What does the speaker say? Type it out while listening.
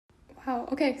Wow.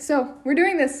 Okay, so we're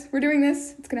doing this.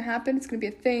 It's gonna happen. It's gonna be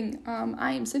a thing.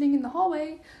 I am sitting in the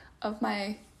hallway of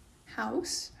my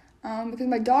house because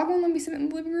my dog won't let me sit in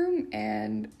the living room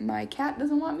and my cat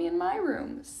doesn't want me in my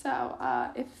room. So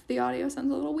if the audio sounds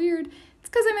a little weird, it's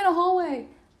because I'm in a hallway.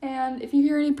 And if you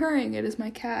hear any purring, it is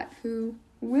my cat who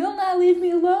will not leave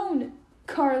me alone.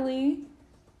 Carly.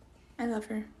 I love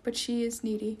her, but she is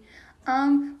needy.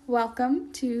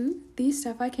 Welcome to The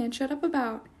Stuff I Can't Shut Up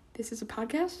About. This is a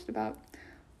podcast about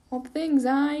all the things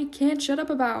I can't shut up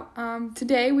about.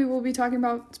 Today we will be talking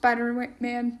about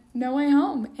Spider-Man No Way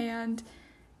Home, and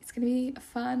it's going to be a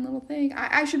fun little thing.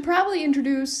 I should probably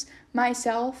introduce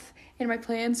myself and my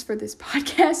plans for this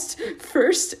podcast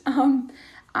first.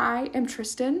 I am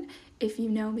Tristan. If you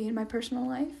know me in my personal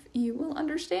life, you will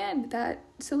understand that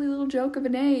silly little joke of a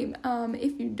name.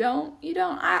 If you don't, you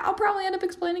don't. I'll probably end up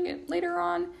explaining it later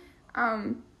on.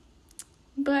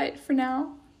 But for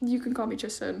now, you can call me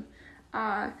Tristan.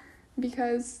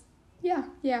 Because,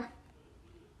 yeah.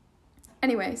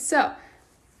 Anyway, so,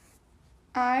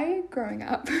 growing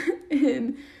up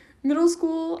in middle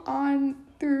school on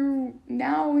through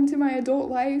now into my adult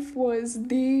life, was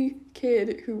the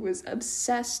kid who was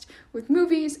obsessed with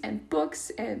movies and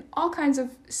books and all kinds of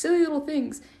silly little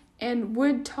things, and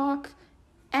would talk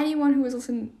anyone who was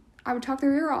listening, I would talk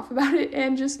their ear off about it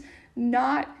and just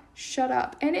not shut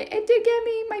up. And it did get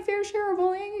me my fair share of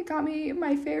bullying. It got me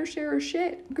my fair share of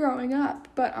shit growing up.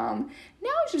 But now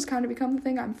it's just kind of become the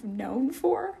thing I'm known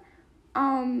for.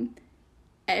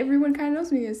 Everyone kind of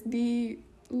knows me as the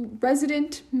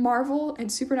resident Marvel and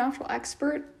supernatural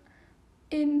expert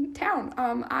in town.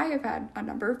 I have had a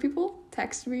number of people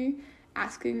text me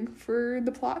asking for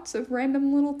the plots of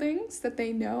random little things that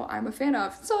they know I'm a fan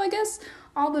of. So I guess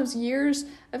all those years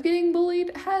of getting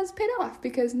bullied has paid off,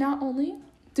 because not only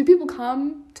do people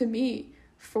come to me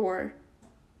for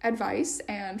advice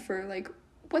and for like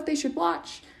what they should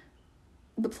watch,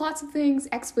 the plots of things,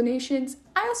 explanations,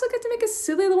 I also get to make a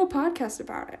silly little podcast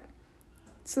about it.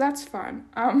 So that's fun.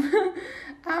 I've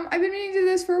been meaning to do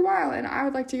this for a while, and I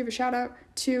would like to give a shout out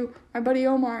to my buddy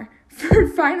Omar for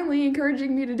finally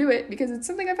encouraging me to do it, because it's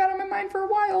something I've had on my mind for a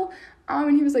while.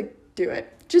 And he was like, do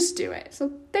it. Just do it.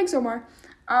 So thanks, Omar.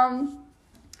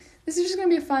 This is just going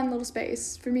to be a fun little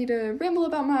space for me to ramble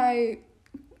about my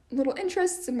little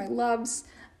interests and my loves.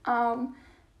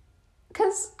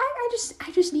 Because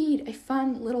I just need a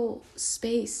fun little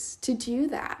space to do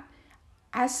that.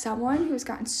 As someone who has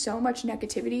gotten so much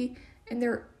negativity in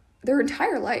their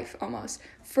entire life almost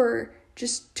for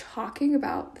just talking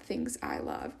about the things I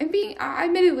love and being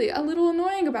admittedly a little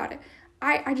annoying about it,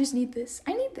 I just need this.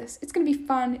 I need this. It's going to be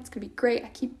fun. It's going to be great. I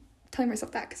keep telling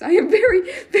myself that because I am very,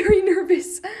 very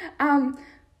nervous.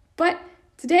 But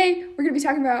today we're going to be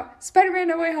talking about Spider-Man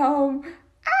No Way Home.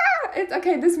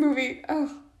 This movie.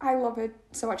 Oh, I love it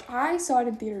so much. I saw it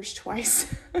in theaters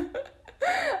twice.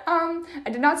 I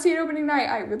did not see it opening night.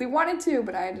 I really wanted to,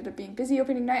 but I ended up being busy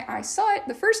opening night. I saw it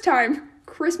the first time,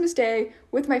 Christmas Day,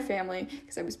 with my family,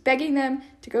 because I was begging them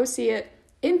to go see it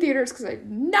in theaters, because I did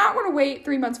not want to wait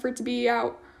 3 months for it to be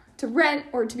out to rent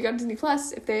or to be on Disney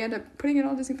Plus. If they end up putting it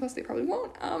on Disney Plus, they probably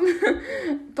won't.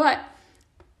 But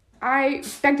I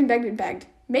begged,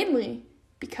 mainly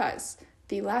because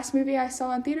the last movie I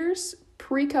saw in theaters,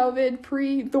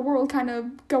 pre-COVID, the world kind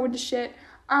of going to shit,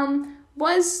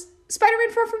 was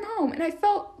Spider-Man Far From Home, and I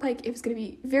felt like it was going to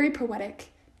be very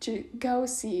poetic to go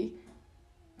see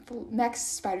the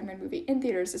next Spider-Man movie in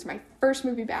theaters. It's my first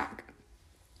movie back.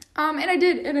 And I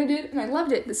did, and I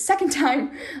loved it. The second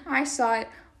time I saw it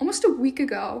almost a week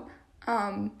ago,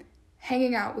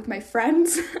 hanging out with my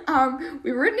friends.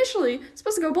 We were initially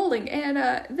supposed to go bowling, and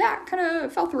that kind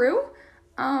of fell through.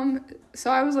 So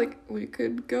I was like, we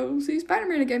could go see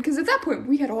Spider-Man again, because at that point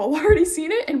we had all already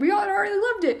seen it, and we all had already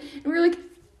loved it, and we were like,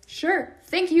 sure,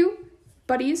 thank you,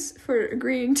 buddies, for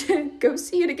agreeing to go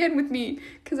see it again with me,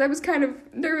 because I was kind of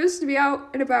nervous to be out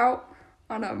and about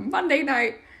on a Monday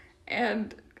night,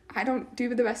 and I don't do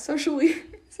the best socially,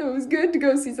 so it was good to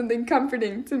go see something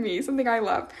comforting to me, something I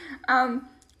love.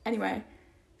 Anyway,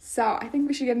 so I think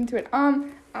we should get into it.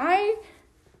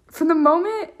 From the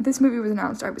moment this movie was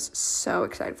announced, I was so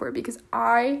excited for it, because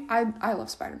I love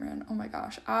Spider-Man. Oh my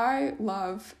gosh. I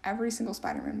love every single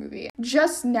Spider-Man movie.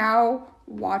 Just now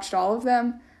watched all of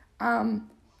them.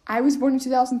 I was born in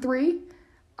 2003.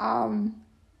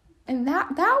 And that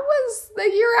was the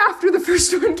year after the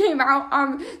first one came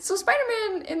out. So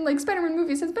Spider-Man and like Spider-Man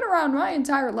movies has been around my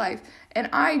entire life, and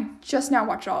I just now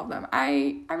watched all of them.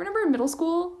 I remember in middle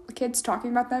school, kids talking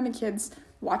about them and kids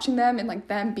watching them and like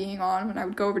them being on when I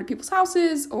would go over to people's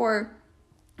houses or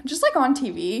just like on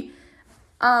TV.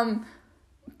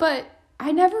 But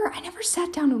I never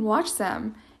sat down and watched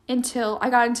them until I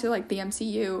got into like the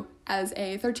MCU as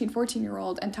a 13,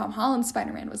 14-year-old and Tom Holland's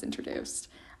Spider-Man was introduced.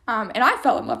 And I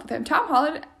fell in love with him. Tom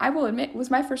Holland, I will admit, was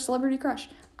my first celebrity crush.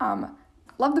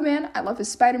 Love the man. I love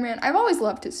his Spider-Man. I've always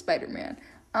loved his Spider-Man.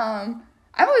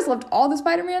 I've always loved all the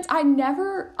Spider-Mans. I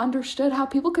never understood how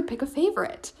people could pick a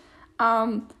favorite.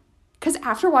 Because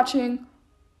after watching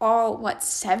all,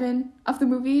 7 of the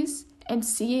movies and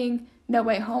seeing No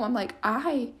Way Home, I'm like,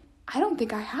 I don't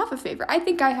think I have a favorite. I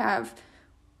think I have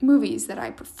movies that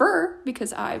I prefer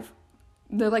because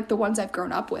they're like the ones I've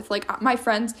grown up with. Like my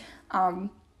friends,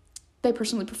 they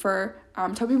personally prefer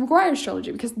Tobey Maguire's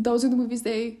trilogy because those are the movies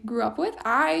they grew up with.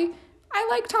 I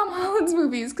like Tom Holland's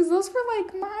movies because those were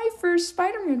like my first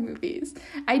Spider-Man movies.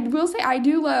 I will say I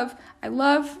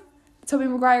love Tobey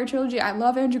Maguire trilogy. I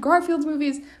love Andrew Garfield's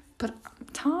movies, but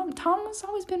Tom has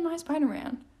always been my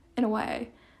Spider-Man in a way.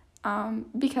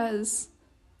 Because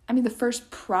the first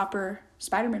proper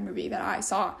Spider-Man movie that I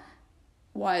saw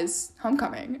was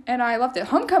Homecoming, and I loved it.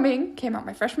 Homecoming came out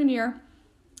my freshman year,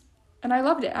 and I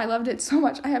loved it. I loved it so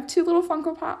much. I have 2 little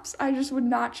Funko Pops. I just would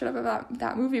not shut up about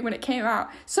that movie when it came out.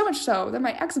 So much so that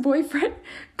my ex-boyfriend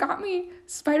got me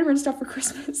Spider-Man stuff for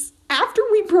Christmas. After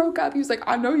we broke up, he was like,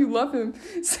 I know you love him,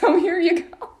 so here you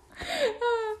go.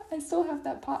 I still have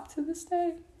that pop to this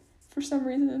day for some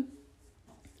reason.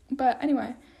 But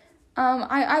anyway,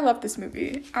 I love this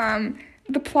movie.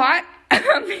 The plot,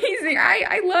 amazing.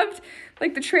 I loved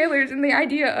like the trailers and the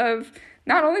idea of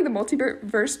not only the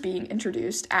multiverse being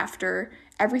introduced after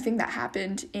everything that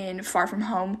happened in Far From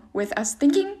Home with us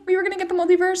thinking we were going to get the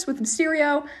multiverse with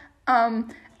Mysterio.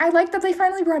 I like that they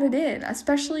finally brought it in,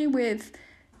 especially with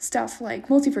stuff like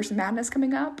Multiverse of Madness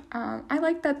coming up. I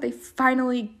like that they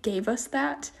finally gave us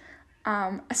that,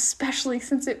 especially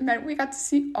since it meant we got to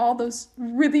see all those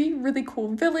really, really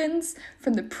cool villains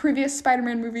from the previous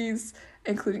Spider-Man movies,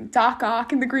 including Doc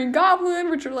Ock and the Green Goblin,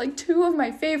 which are like 2 of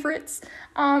my favorites.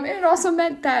 And it also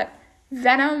meant that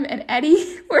Venom and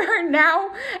Eddie were now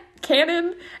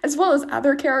canon, as well as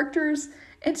other characters.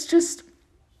 It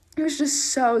was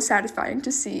just so satisfying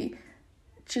to see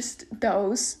just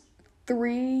those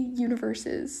 3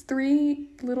 universes, 3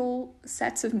 little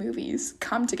sets of movies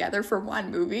come together for one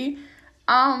movie.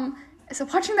 So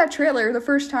watching that trailer the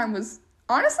first time was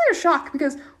honestly a shock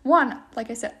because, one,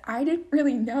 like I said, I didn't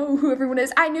really know who everyone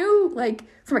is. I knew, like,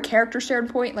 from a character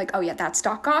standpoint, like, oh yeah, that's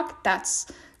Doc Ock,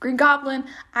 that's Green Goblin.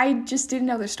 I just didn't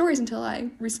know their stories until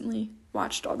I recently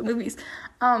watched all the movies.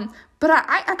 But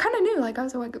I kind of knew, like, I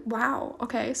was like, wow,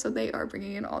 okay, so they are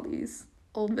bringing in all these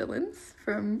old villains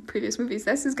from previous movies.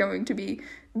 This is going to be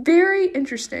very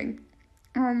interesting.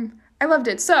 I loved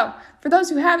it. So, for those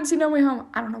who haven't seen No Way Home,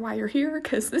 I don't know why you're here,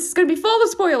 because this is going to be full of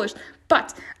spoilers.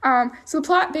 But, so the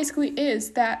plot basically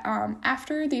is that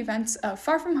after the events of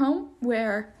Far From Home,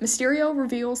 where Mysterio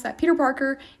reveals that Peter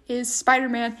Parker is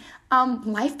Spider-Man,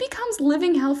 life becomes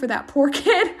living hell for that poor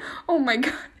kid. Oh my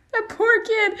god, that poor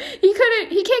kid. He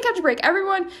can't catch a break.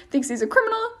 Everyone thinks he's a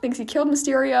criminal, thinks he killed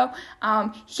Mysterio.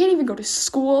 He can't even go to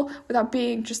school without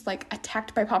being just, like,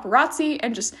 attacked by paparazzi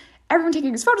and just everyone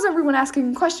taking his photos, everyone asking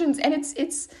him questions, and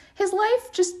it's his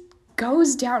life just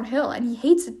goes downhill, and he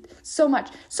hates it so much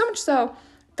so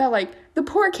that, like, the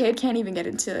poor kid can't even get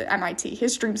into MIT,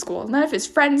 his dream school. None of his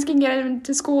friends can get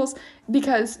into schools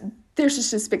because there's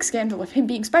just this big scandal of him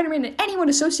being Spider-Man, and anyone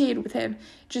associated with him,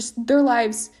 just their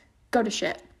lives go to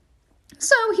shit.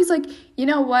 So he's like, you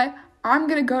know what? I'm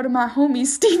going to go to my homie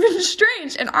Stephen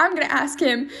Strange, and I'm going to ask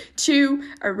him to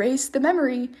erase the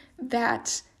memory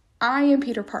that I am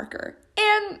Peter Parker.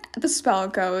 And the spell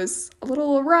goes a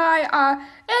little awry, and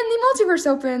the multiverse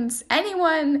opens.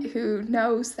 Anyone who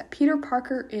knows that Peter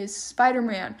Parker is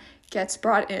Spider-Man gets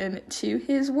brought in to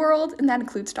his world, and that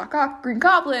includes Doc Ock, Green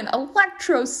Goblin,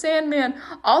 Electro, Sandman,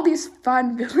 all these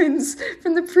fun villains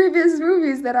from the previous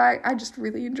movies that I just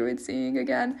really enjoyed seeing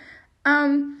again.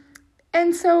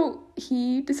 And so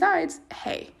he decides,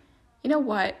 hey, you know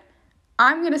what?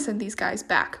 I'm going to send these guys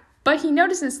back. But he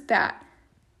notices that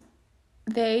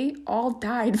they all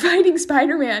died fighting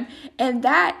Spider-Man, and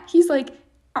that he's like,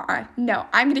 no,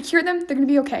 I'm going to cure them. They're going to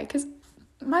be okay. Because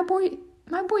my boy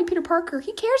Peter Parker,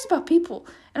 he cares about people,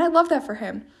 and I love that for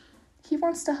him. He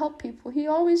wants to help people. He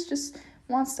always just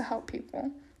wants to help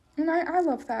people. And I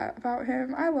love that about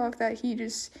him. I love that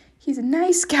he's a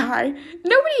nice guy.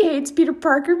 Nobody hates Peter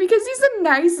Parker because he's a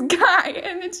nice guy.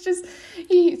 And it's just,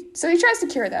 so he tries to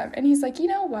cure them. And he's like, you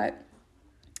know what?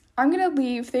 I'm going to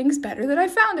leave things better than I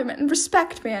found them. And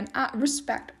respect, man.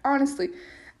 Respect, honestly.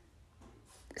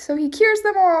 So he cures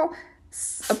them all.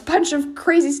 A bunch of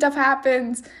crazy stuff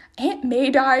happens. Aunt May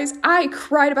dies. I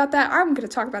cried about that. I'm going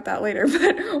to talk about that later,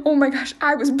 but oh my gosh,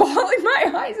 I was bawling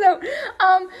my eyes out.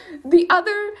 The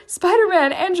other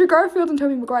Spider-Man, Andrew Garfield and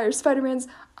Tobey Maguire, Spider-Mans,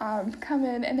 come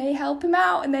in and they help him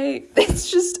out, and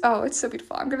it's just, oh, it's so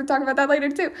beautiful. I'm going to talk about that later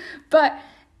too. But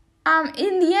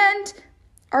in the end,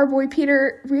 our boy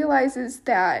Peter realizes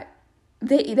that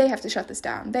they have to shut this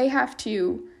down. They have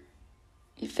to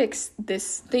fix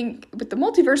this thing with the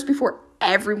multiverse before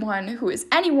anyone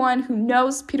who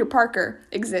knows Peter Parker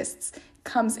exists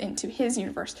comes into his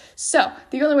universe. So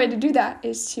the only way to do that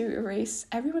is to erase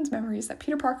everyone's memories that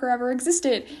Peter Parker ever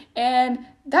existed, and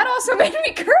that also made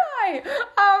me cry.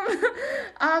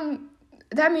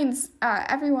 That means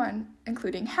everyone,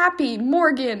 including Happy,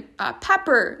 Morgan,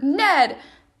 Pepper, Ned,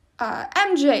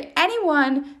 MJ,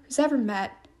 anyone who's ever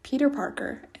met Peter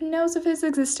Parker and knows of his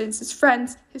existence, his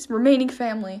friends, his remaining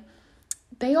family,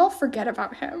 they all forget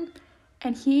about him,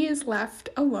 and he is left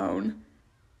alone,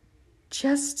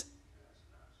 just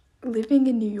living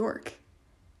in New York.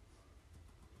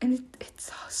 And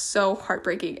it's so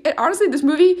heartbreaking. And honestly, this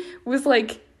movie was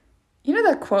like, you know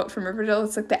that quote from Riverdale?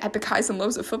 It's like the epic highs and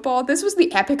lows of football. This was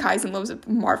the epic highs and lows of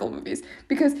Marvel movies,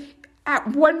 because at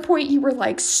one point you were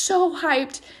like so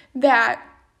hyped that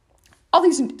all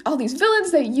these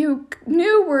villains that you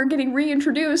knew were getting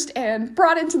reintroduced and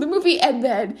brought into the movie, and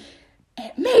then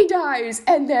Aunt May dies,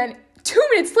 and then 2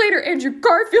 minutes later Andrew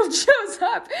Garfield shows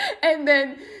up, and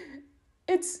then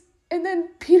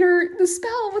Peter, the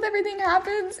spell with everything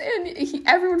happens, and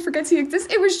everyone forgets he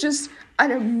exists. It was just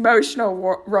an emotional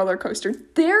roller coaster.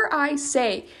 Dare I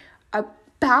say,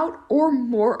 about or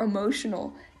more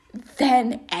emotional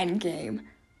than Endgame.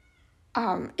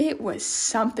 It was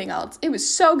something else. It was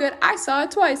so good. I saw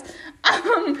it twice.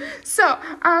 Let's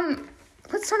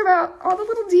talk about all the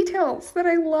little details that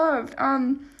I loved.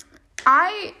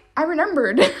 I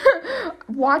remembered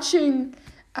watching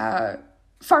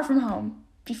Far From Home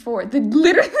before,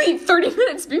 literally 30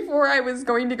 minutes before I was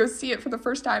going to go see it for the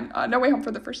first time, No Way Home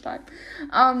for the first time.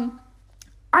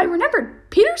 I remembered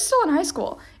Peter's still in high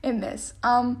school in this,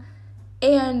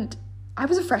 and I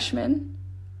was a freshman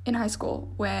in high school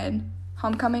when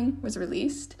Homecoming was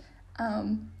released,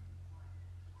 and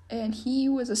he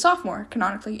was a sophomore,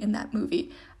 canonically, in that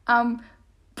movie,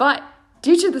 but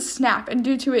due to the snap, and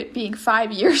due to it being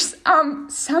 5 years,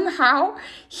 somehow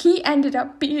he ended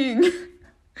up being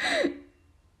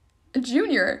a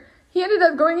junior. He ended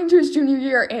up going into his junior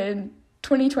year in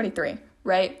 2023,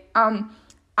 right?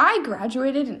 I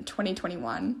graduated in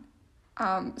 2021,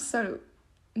 so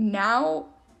now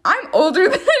I'm older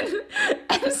than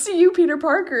MCU Peter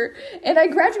Parker, and I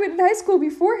graduated high school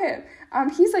before him.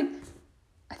 He's like,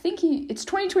 it's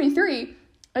 2023,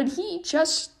 and he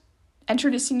just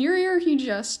entered his senior year. He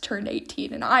just turned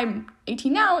 18, and I'm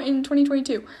 18 now in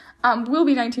 2022. Will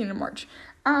be 19 in March.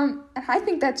 And I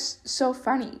think that's so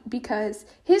funny, because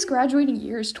his graduating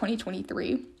year is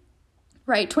 2023,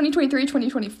 right? 2023,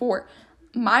 2024.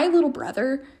 My little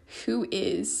brother, who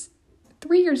is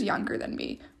 3 years younger than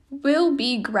me, will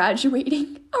be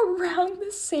graduating around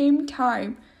the same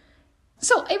time.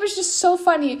 So it was just so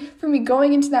funny for me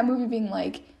going into that movie being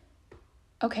like,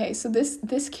 okay, so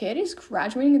this kid is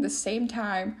graduating at the same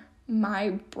time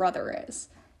my brother is.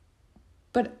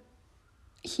 But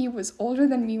he was older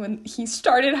than me when he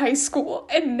started high school,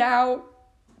 and now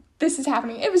this is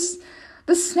happening.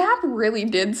 The snap really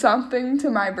did something to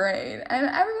my brain, and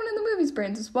everyone in the movie's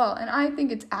brains as well, and I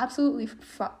think it's absolutely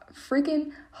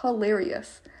freaking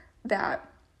hilarious that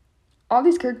all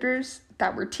these characters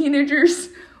that were teenagers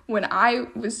when I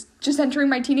was just entering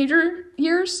my teenager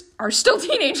years are still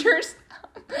teenagers,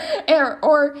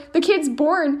 or the kids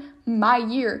born my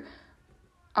year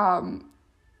are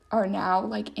now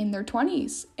like in their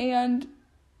 20s and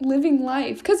living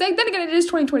life. Because then again, it is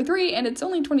 2023 and it's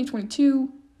only 2022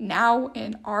 now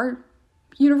in our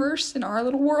universe, in our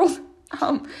little world.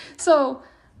 So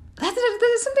that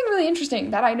is something really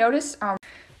interesting that I noticed.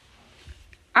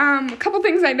 A couple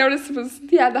things I noticed was,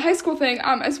 the high school thing,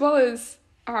 as well as,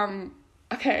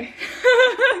 okay.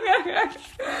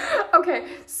 Okay,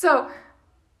 so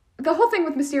the whole thing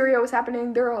with Mysterio was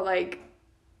happening. They're all like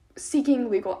seeking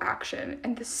legal action,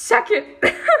 and the second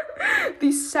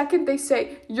they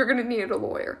say you're gonna need a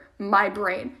lawyer, my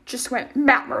brain just went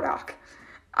Matt Murdock.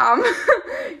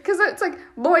 Because it's like,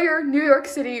 lawyer, New York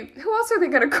City, who else are they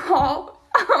gonna call?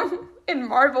 In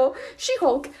Marvel,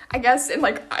 She-Hulk, I guess, and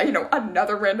like,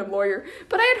 another random lawyer.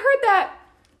 But I had heard that,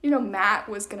 Matt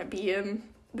was gonna be in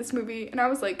this movie, and I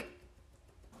was like,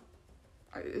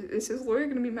 is his lawyer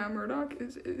gonna be Matt Murdock?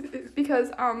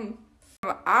 Because,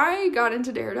 I got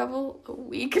into Daredevil a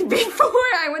week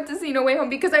before I went to see No Way Home,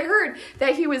 because I heard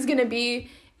that he was gonna be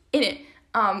in it.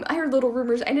 I heard little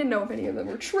rumors. I didn't know if any of them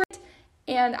were true.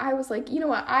 And I was like, you know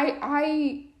what?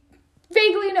 I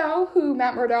vaguely know who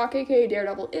Matt Murdock, aka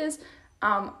Daredevil, is.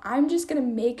 I'm just gonna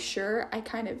make sure I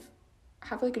kind of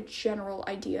have like a general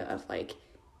idea of like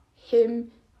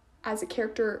him as a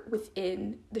character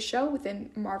within the show, within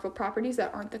Marvel properties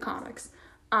that aren't the comics.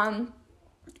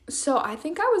 So I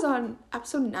think I was on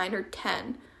episode 9 or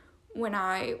 10 when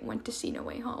I went to see No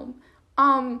Way Home.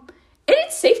 And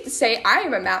it's safe to say I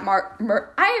am a Matt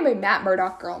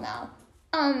Murdock girl now.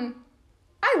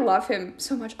 I love him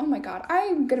so much. Oh my god,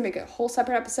 I'm gonna make a whole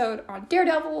separate episode on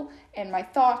Daredevil and my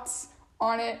thoughts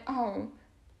on it.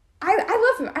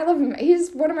 I love him.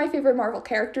 He's one of my favorite Marvel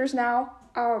characters now.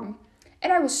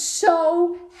 And I was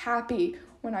so happy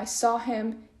when I saw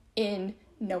him in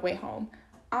No Way Home.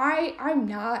 I'm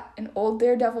not an old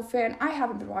Daredevil fan. I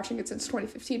haven't been watching it since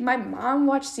 2015. My mom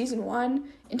watched season 1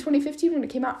 in 2015 when it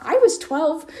came out. I was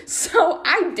 12, so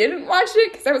I didn't watch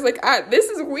it because I was like, this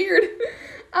is weird.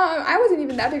 I wasn't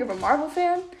even that big of a Marvel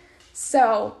fan.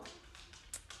 So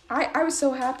I was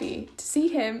so happy to see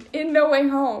him in No Way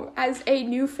Home as a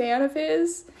new fan of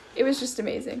his. It was just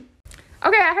amazing.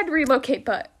 Okay, I had to relocate,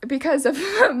 but because of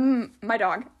my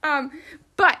dog.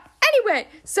 But anyway,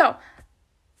 so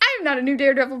I'm not a new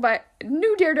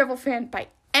Daredevil fan by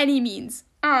any means.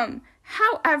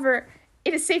 However,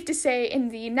 it is safe to say in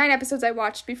the 9 episodes I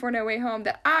watched before No Way Home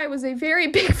that I was a very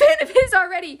big fan of his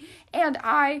already, and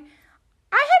I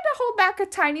had to hold back a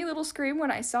tiny little scream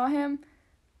when I saw him.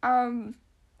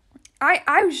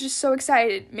 I was just so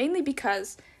excited, mainly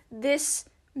because this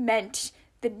meant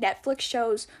the Netflix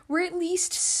shows were at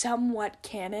least somewhat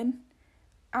canon.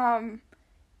 And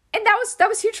that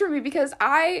was huge for me because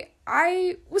I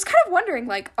was kind of wondering,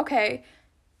 like, okay,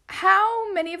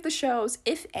 how many of the shows,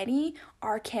 if any,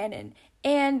 are canon?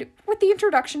 And with the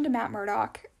introduction to Matt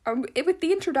Murdock, with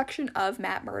the introduction of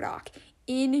Matt Murdock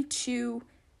into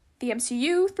the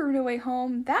MCU through No Way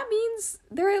Home, that means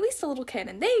they're at least a little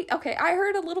canon. I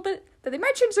heard a little bit that they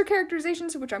might change their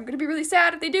characterizations, which I'm going to be really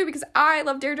sad if they do, because I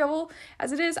love Daredevil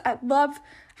as it is. I love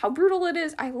how brutal it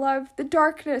is. I love the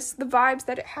darkness, the vibes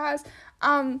that it has.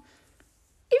 Even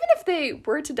if they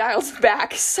were to dial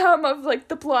back some of, like,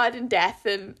 the blood and death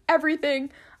and everything,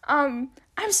 I'm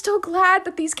still glad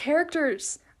that these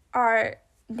characters are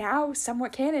now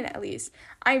somewhat canon, at least.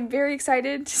 I'm very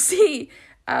excited to see,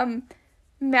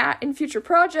 Matt in future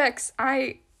projects.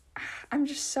 I'm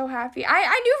just so happy.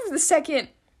 I knew from the second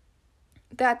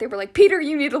that they were like, Peter,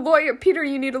 you need a lawyer. Peter,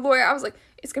 you need a lawyer. I was like,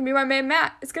 it's going to be my man,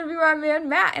 Matt. It's going to be my man,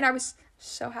 Matt. And I was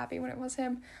so happy when it was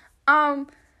him. I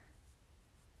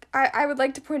would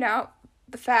like to point out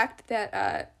the fact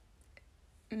that,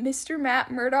 Mr.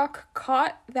 Matt Murdock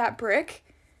caught that brick,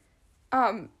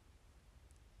 to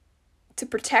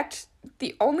protect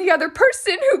the only other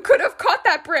person who could have caught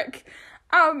that brick.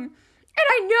 And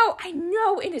I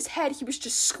know in his head he was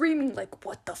just screaming like,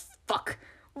 what the fuck?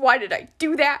 Why did I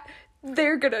do that?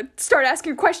 They're gonna start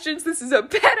asking questions. This is a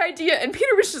bad idea. And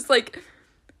Peter was just like,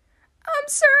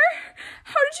 sir,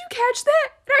 how did you catch that?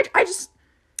 And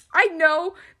I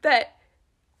know that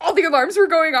all the alarms were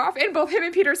going off in both him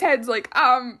and Peter's heads. Like,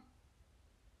 I'm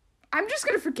just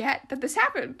gonna forget that this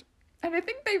happened. And I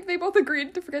think they both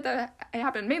agreed to forget that it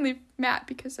happened. Mainly Matt,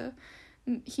 because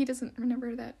he doesn't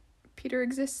remember that Peter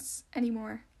exists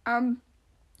anymore.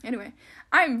 Anyway,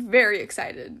 I'm very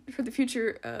excited for the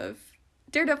future of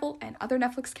Daredevil and other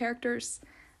Netflix characters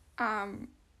in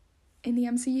the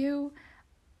MCU.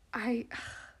 I'm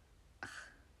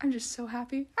just so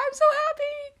happy. I'm so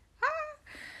happy.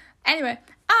 Anyway,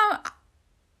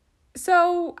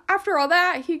 so after all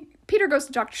that, Peter goes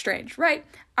to Doctor Strange, right?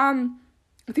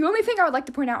 The only thing I would like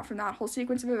to point out from that whole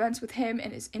sequence of events with him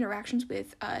and his interactions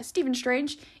with Stephen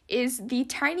Strange is the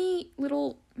tiny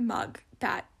little mug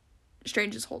that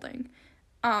Strange is holding.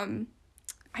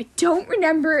 I don't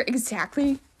remember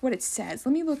exactly what it says.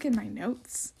 Let me look in my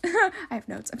notes. I have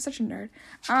notes. I'm such a nerd.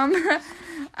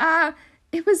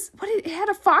 It had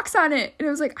a fox on it, and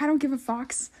it was like, I don't give a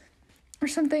fox, or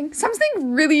something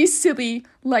really silly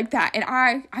like that. And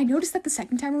I noticed that the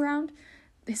second time around,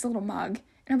 this little mug,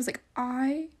 and I was like,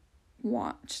 I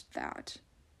want that.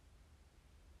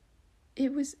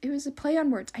 It was a play on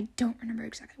words. I don't remember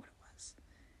exactly what it was.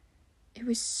 It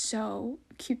was so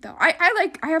cute though. I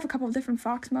have a couple of different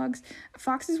fox mugs.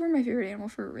 Foxes were my favorite animal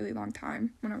for a really long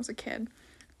time when I was a kid.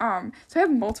 So I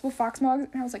have multiple fox mugs,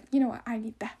 and I was like, you know what? I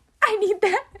need that.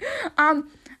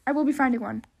 I will be finding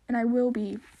one, and I will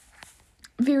be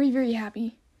very, very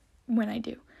happy when I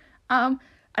do.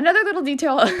 Another little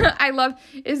detail I love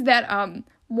is that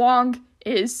Wong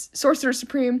is Sorcerer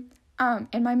Supreme,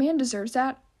 and my man deserves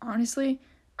that, honestly.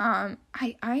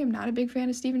 I am not a big fan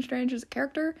of Stephen Strange as a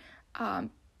character. I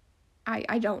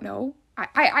don't know.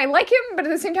 I like him, but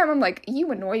at the same time, I'm like,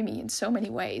 you annoy me in so many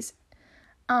ways.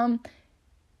 And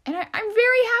I'm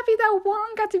very happy that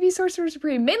Wong got to be Sorcerer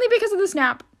Supreme, mainly because of the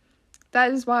snap.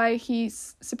 That is why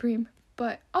he's Supreme.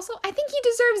 But also, I think he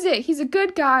deserves it. He's a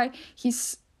good guy.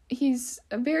 He's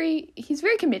very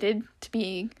committed to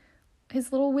being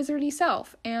his little wizardy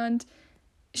self. And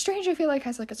Strange, I feel like,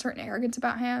 has like a certain arrogance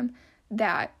about him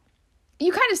that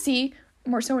you kind of see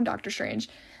more so in Doctor Strange.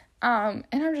 And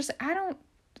I'm just, I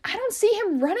don't see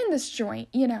him running this joint,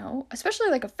 you know, especially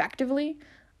like effectively.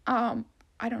 I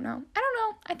don't know.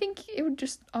 I think it would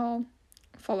just all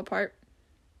fall apart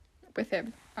with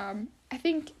him. I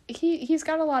think he's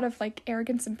got a lot of like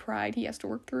arrogance and pride he has to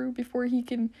work through before he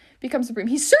can become Supreme.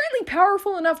 He's certainly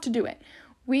powerful enough to do it.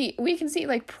 We can see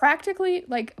like practically,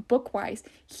 like book-wise,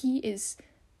 he is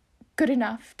good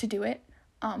enough to do it.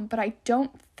 But I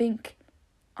don't think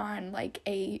on like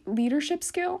a leadership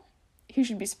skill he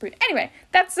should be Supreme. Anyway,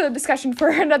 that's a discussion for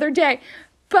another day.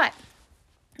 But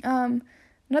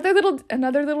another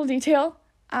little detail.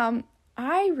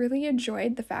 I really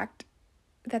enjoyed the fact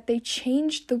that they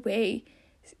changed the way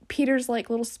Peter's like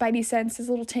little spidey sense, his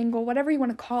little tingle, whatever you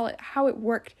want to call it, how it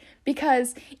worked.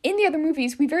 Because in the other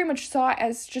movies, we very much saw it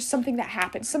as just something that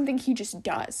happens, something he just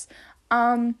does.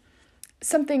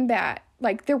 Something that,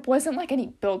 like, there wasn't like any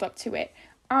build up to it.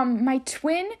 My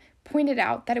twin pointed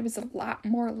out that it was a lot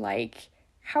more like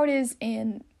how it is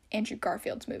in Andrew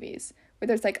Garfield's movies, where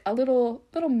there's like a little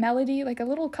melody, like a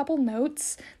little couple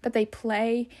notes that they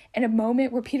play in a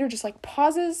moment where Peter just like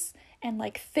pauses and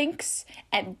like thinks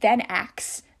and then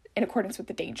acts in accordance with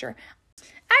the danger.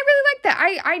 I really like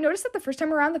that. I noticed that the first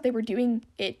time around that they were doing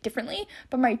it differently,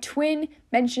 but my twin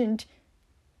mentioned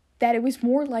that it was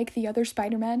more like the other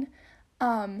Spider-Men.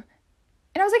 And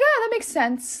I was like, that makes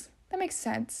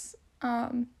sense.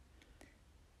 But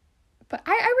I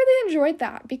really enjoyed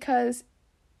that because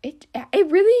it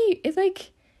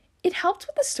helped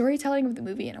with the storytelling of the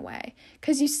movie in a way.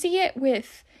 Because you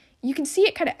can see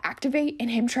it kind of activate and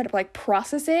him try to like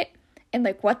process it and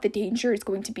like what the danger is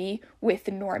going to be with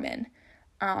Norman,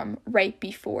 right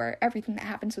before everything that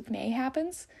happens with May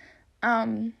happens.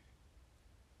 And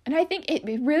I think it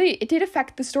did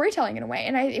affect the storytelling in a way.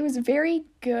 And it was a very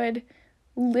good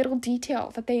little detail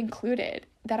that they included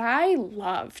that I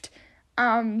loved.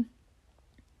 It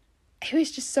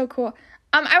was just so cool.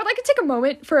 I would like to take a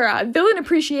moment for villain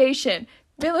appreciation.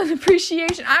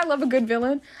 I love a good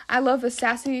villain. I love a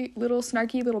sassy, little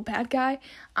snarky, little bad guy.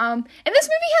 And this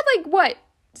movie had like,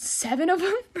 7 of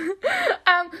them?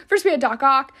 First we had Doc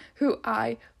Ock, who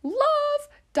I love.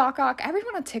 Doc Ock.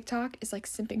 Everyone on TikTok is like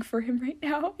simping for him right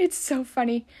now. It's so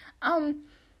funny.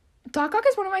 Doc Ock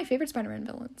is one of my favorite Spider-Man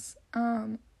villains.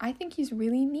 I think he's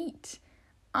really neat.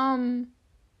 I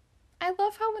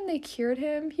love how when they cured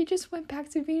him, he just went back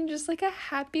to being just like a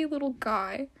happy little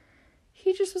guy.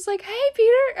 He just was like, hey,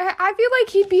 Peter. I feel like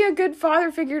he'd be a good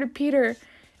father figure to Peter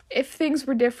if things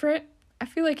were different. I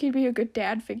feel like he'd be a good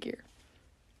dad figure.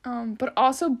 But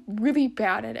also really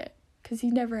bad at it because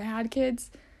he never had kids.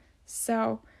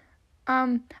 So,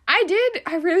 I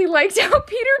really liked how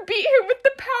Peter beat him with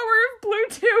the power of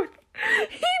Bluetooth.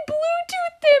 He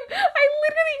Bluetoothed him.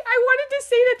 I wanted to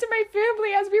say that to my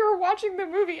family as we were watching the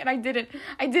movie, and I didn't.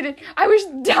 I was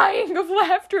dying of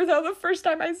laughter, though, the first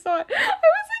time I saw it. I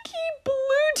was like, he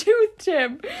Bluetoothed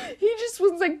him. He just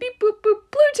was like, beep, boop, boop,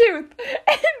 Bluetooth.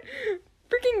 And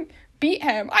freaking beat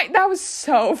him. That was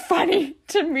so funny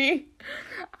to me.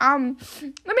 Then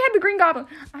we had the Green Goblin.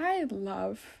 I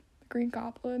love the Green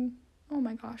Goblin. Oh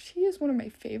my gosh, he is one of my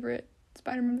favorite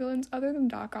Spider-Man villains, other than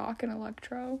Doc Ock and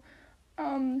Electro.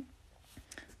 I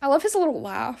love his little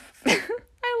laugh.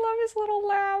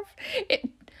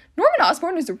 Norman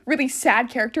Osborn is a really sad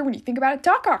character when you think about it.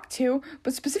 Doc Ock too,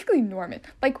 but specifically Norman.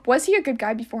 Like, was he a good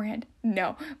guy beforehand?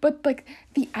 No. But, like,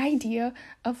 the idea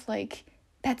of, like,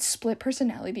 that split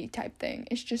personality type thing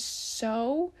is just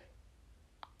so,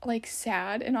 like,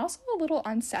 sad and also a little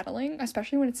unsettling,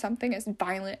 especially when it's something as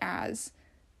violent as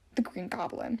the Green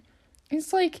Goblin.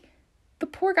 It's like, the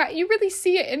poor guy, you really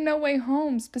see it in No Way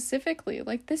Home specifically.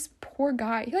 Like, this poor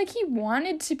guy, he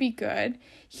wanted to be good.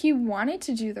 He wanted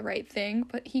to do the right thing,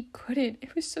 but he couldn't.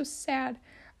 It was so sad.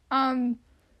 I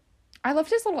loved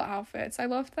his little outfits. I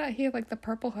loved that he had, like, the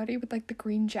purple hoodie with, like, the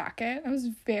green jacket. It was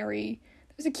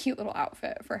a cute little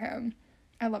outfit for him.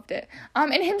 I loved it.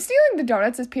 And him stealing the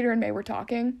donuts as Peter and May were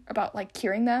talking about, like,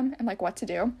 curing them and, like, what to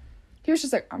do. He was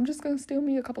just like, I'm just gonna steal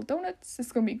me a couple donuts.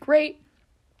 It's gonna be great.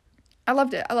 I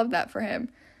loved it. I loved that for him.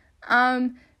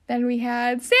 Then Then we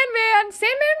had Sandman.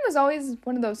 Sandman was always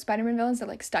one of those Spider-Man villains that,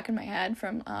 like, stuck in my head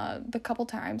from the couple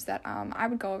times that I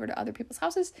would go over to other people's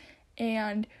houses,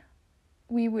 and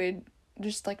we would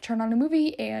just, like, turn on a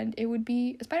movie, and it would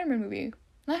be a Spider-Man movie.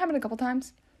 That happened a couple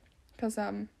times, because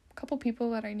a couple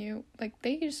people that I knew, like,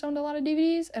 they just owned a lot of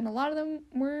DVDs, and a lot of them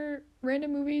were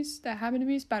random movies that happened to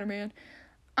be Spider-Man.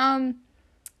 And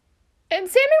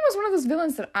Sandman was one of those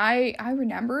villains that I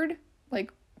remembered,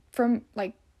 like, from,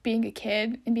 like, being a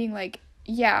kid and being like,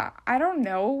 yeah, I don't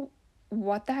know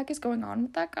what the heck is going on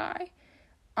with that guy.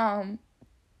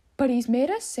 But he's made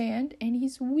of sand and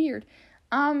he's weird.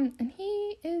 And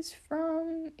he's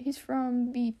from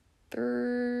the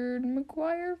third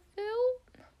Maguire film?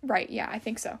 Right, yeah, I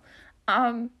think so.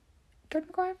 Third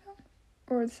Maguire film?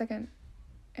 Or the second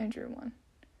Andrew one?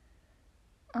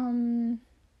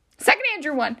 Second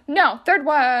Andrew one. No, third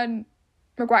one.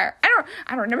 Maguire. I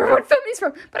don't remember what film he's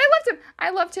from, but I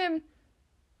loved him.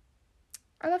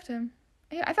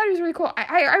 Yeah, I thought he was really cool.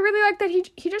 I really liked that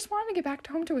he just wanted to get back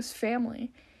home to his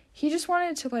family. He just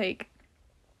wanted to, like,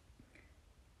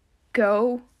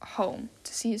 go home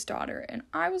to see his daughter, and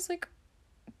I was like,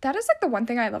 that is, like, the one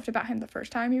thing I loved about him the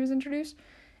first time he was introduced,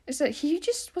 is that he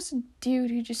just was a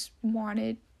dude who just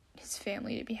wanted his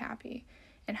family to be happy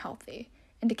and healthy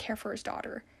and to care for his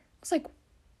daughter. I was like,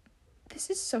 this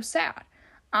is so sad.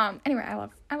 Anyway,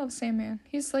 I love Sandman.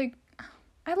 He's like,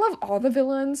 I love all the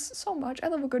villains so much. I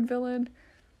love a good villain.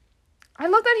 I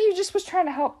love that he just was trying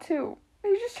to help too.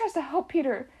 He just tries to help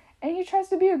Peter, and he tries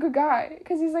to be a good guy,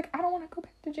 because he's like, I don't want to go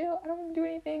back to jail. I don't want to do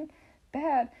anything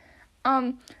bad.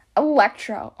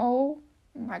 Electro. Oh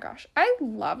my gosh. I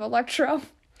love Electro.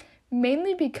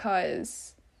 Mainly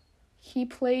because he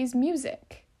plays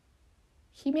music.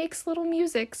 He makes little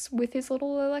musics with his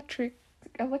little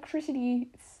electricity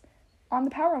on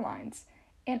the power lines,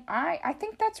 and I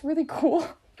think that's really cool,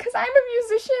 because I'm a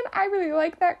musician. I really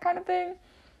like that kind of thing,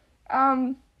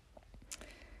 and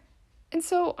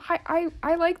so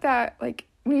I like that, like,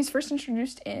 when he's first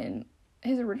introduced in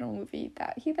his original movie,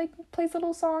 that he, like, plays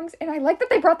little songs, and I like that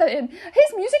they brought that in.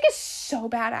 His music is so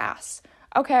badass,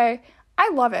 okay? I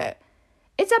love it.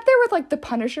 It's up there with, like, the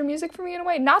Punisher music for me in a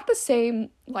way. Not the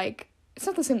same, like, it's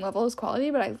not the same level as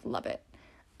quality, but I love it.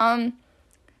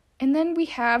 And then we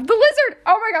have the Lizard.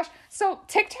 Oh my gosh. So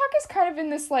TikTok is kind of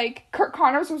in this, like, Kurt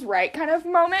Connors was right kind of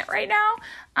moment right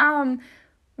now.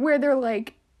 Where they're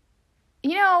like,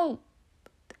 you know,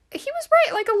 he was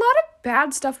right. Like, a lot of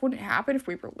bad stuff wouldn't happen if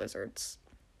we were lizards.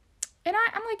 And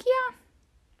I'm like, yeah,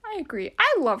 I agree.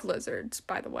 I love lizards,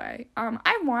 by the way.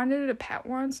 I wanted a pet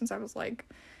one since I was, like,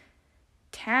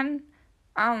 10.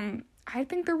 I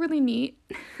think they're really neat.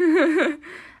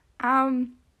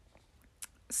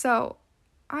 So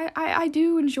I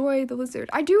do enjoy the Lizard.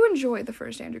 I do enjoy the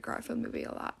first Andrew Garfield movie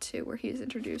a lot too, where he's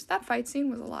introduced. That fight scene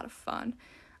was a lot of fun.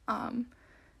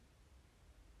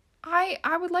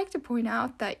 I would like to point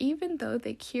out that even though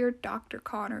they cured Dr.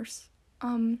 Connors,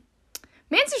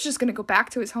 Mance is just gonna go back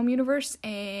to his home universe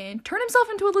and turn himself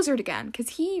into a lizard again, because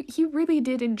he really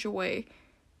did enjoy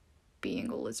being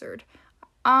a lizard.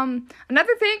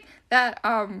 Another thing that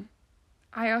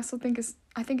I also think is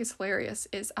hilarious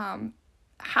is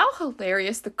how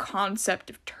hilarious the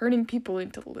concept of turning people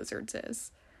into lizards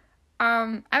is.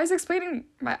 I was explaining,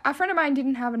 a friend of mine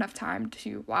didn't have enough time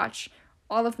to watch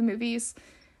all of the movies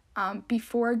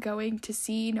before going to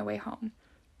see No Way Home,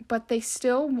 but they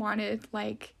still wanted,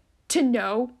 like, to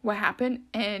know what happened,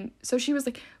 and so she was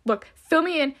like, look, fill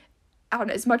me in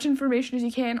on as much information as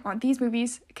you can on these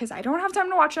movies, because I don't have time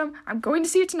to watch them. I'm going to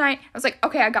see it tonight. I was like,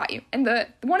 okay, I got you. And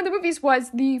one of the movies was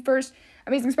the first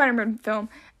Amazing Spider-Man film.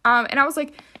 And I was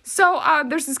like, so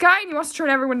there's this guy and he wants to turn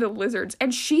everyone into lizards.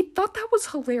 And she thought that was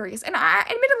hilarious. And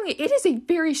admittedly, it is a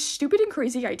very stupid and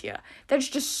crazy idea that's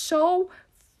just so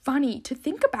funny to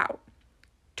think about.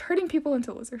 Turning people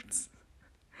into lizards.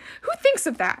 Who thinks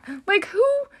of that? Like, who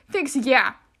thinks,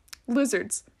 yeah,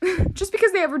 lizards, just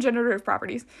because they have regenerative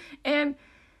properties? And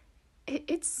it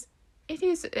is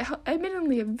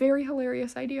admittedly a very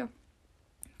hilarious idea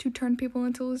to turn people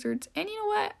into lizards. And you know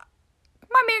what?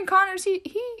 My man Connors,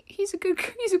 he's a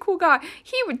cool guy.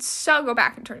 He would so go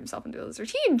back and turn himself into a lizard.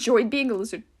 He enjoyed being a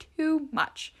lizard too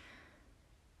much.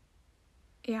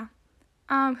 Yeah.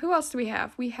 Who else do we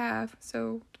have?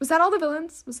 So, was that all the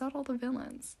villains?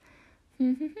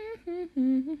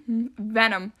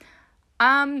 Venom.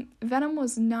 Venom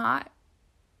was not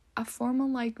a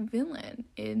formal, villain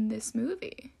in this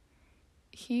movie.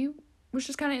 He was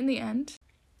just kind of in the end.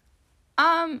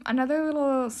 Another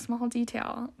little small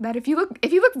detail that if you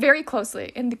look very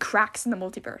closely in the cracks in the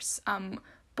multiverse,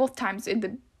 both times in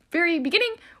the very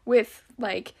beginning with,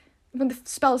 when the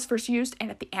spell is first used, and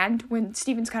at the end, when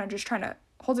Steven's kind of just trying to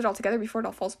hold it all together before it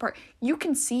all falls apart, you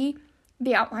can see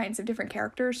the outlines of different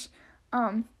characters,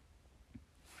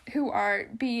 who are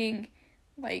being,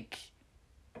 like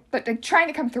trying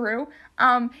to come through.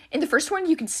 In the first one,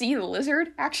 you can see the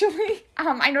lizard, actually.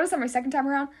 I noticed that my second time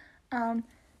around.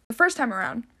 The first time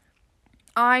around,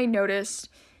 I noticed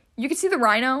you could see the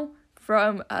rhino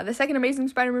from the second Amazing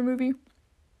Spider-Man movie,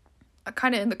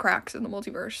 kind of in the cracks in the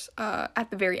multiverse,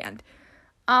 at the very end.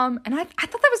 And I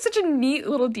thought that was such a neat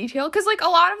little detail, because, like, a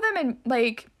lot of them, and,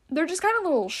 like, they're just kind of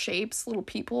little shapes, little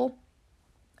people,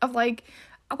 of, like,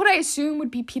 what I assume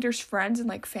would be Peter's friends and,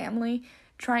 like, family,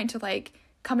 trying to, like,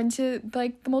 come into,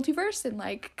 like, the multiverse, and,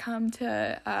 like, come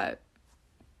to,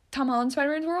 Tom Holland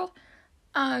Spider-Man's world.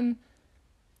 And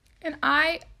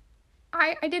I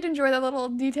did enjoy the little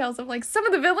details of, like, some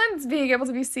of the villains being able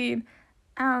to be seen.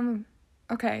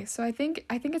 Okay, so I think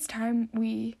it's time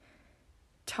we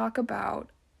talk about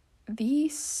the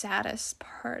saddest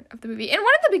part of the movie, and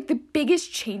one of the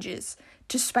biggest changes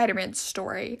to Spider-Man's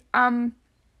story.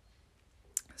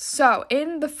 So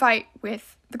in the fight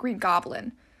with the Green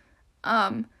Goblin,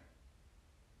 the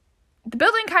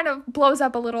building kind of blows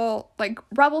up a little, like,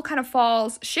 rubble kind of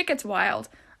falls, shit gets wild,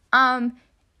 and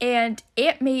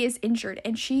Aunt May is injured,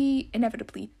 and she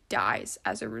inevitably dies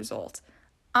as a result.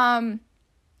 And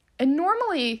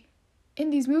normally,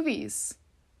 in these movies,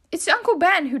 it's Uncle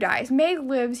Ben who dies. May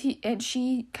lives, and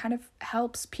she kind of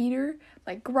helps Peter,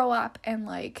 like, grow up and,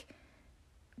 like,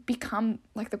 become,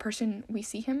 like, the person we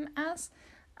see him as.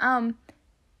 And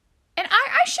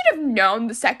I should have known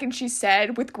the second she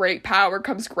said, with great power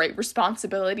comes great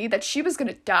responsibility, that she was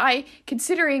gonna die,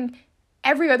 considering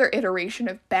every other iteration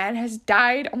of Ben has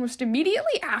died almost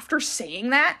immediately after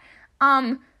saying that.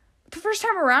 The first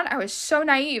time around, I was so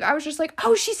naive. I was just like,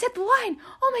 oh, she said the line.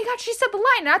 Oh my God, she said the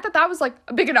line. And I thought that was,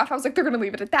 like, big enough. I was like, they're gonna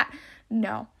leave it at that.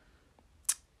 No.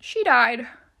 She died.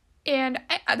 And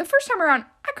the first time around,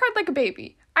 I cried like a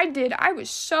baby. I did. I was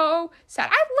so sad.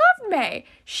 I loved May.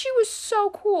 She was so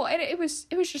cool. And it was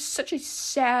just such a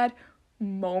sad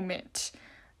moment.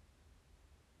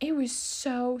 It was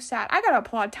so sad. I gotta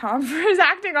applaud Tom for his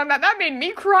acting on that. That made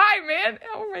me cry, man.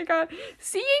 Oh my God.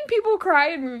 Seeing people cry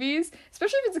in movies,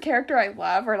 especially if it's a character I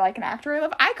love or, like, an actor I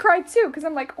love, I cried too, because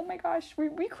I'm like, oh my gosh,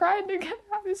 we cried together.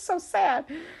 That was so sad.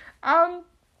 I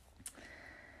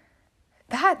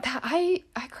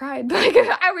cried. Like,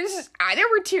 there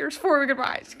were tears forming in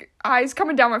my eyes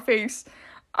coming down my face.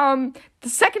 The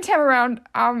second time around,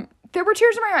 there were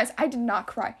tears in my eyes. I did not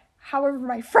cry. However,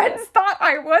 my friends thought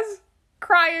I was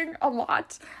crying a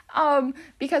lot.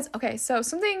 Because, okay, so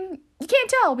something you can't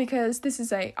tell, because this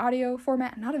is a audio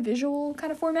format, not a visual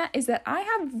kind of format, is that I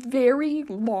have very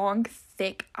long,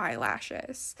 thick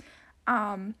eyelashes.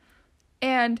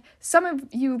 And some of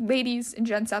you ladies and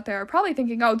gents out there are probably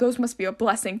thinking, oh, those must be a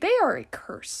blessing. They are a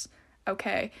curse,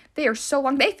 okay? They are so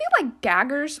long. They feel like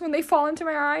daggers when they fall into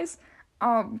my eyes.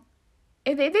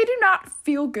 They do not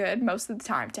feel good most of the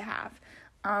time to have.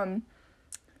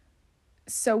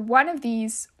 So one of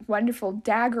these wonderful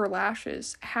dagger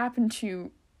lashes happened to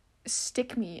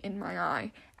stick me in my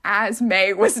eye as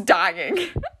May was dying.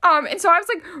 And so I was,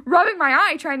 like, rubbing my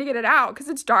eye trying to get it out, because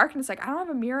it's dark and it's like, I don't have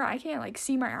a mirror. I can't, like,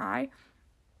 see my eye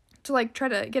to, like, try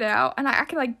to get it out. And I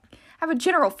can, like, have a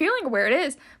general feeling of where it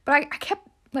is, but I kept,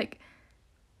 like,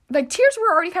 tears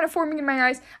were already kind of forming in my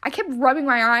eyes. I kept rubbing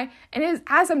my eye, and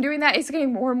as I'm doing that, it's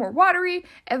getting more and more watery,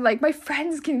 and, like, my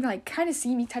friends can, like, kind of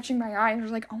see me touching my eye, and they're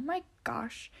like, oh my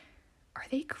gosh, are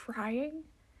they crying?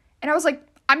 And I was like,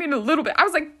 I mean, a little bit. I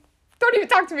was like, don't even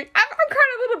talk to me. I'm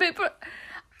crying a little bit, but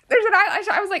there's an eyelash.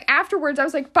 I was like, afterwards, I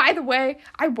was like, by the way,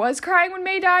 I was crying when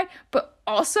May died, but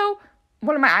also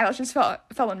one of my eyelashes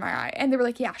fell in my eye, and they were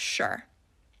like, yeah, sure.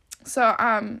 So,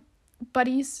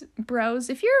 buddies, bros,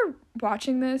 if you're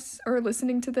watching this or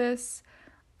listening to this,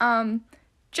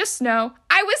 just know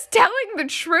I was telling the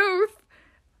truth.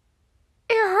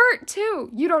 It hurt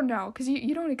too. You don't know, because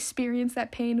you don't experience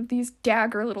that pain of these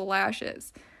dagger little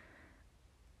lashes.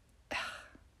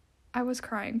 I was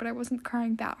crying, but I wasn't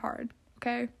crying that hard,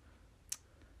 okay?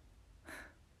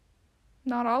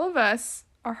 Not all of us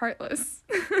are heartless.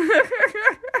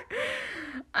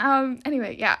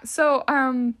 Anyway, yeah, so, we'll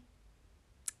kind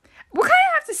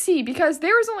of have to see, because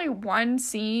there was only one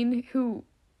scene who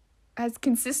has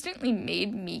consistently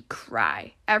made me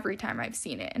cry every time I've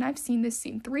seen it, and I've seen this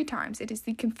scene 3 times. It is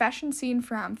the confession scene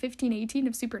from 1518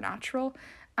 of Supernatural.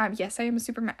 Yes, I am a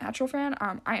Supernatural fan.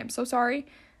 I am so sorry.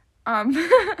 That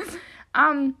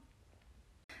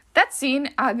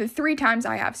scene, the 3 times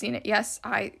I have seen it, yes,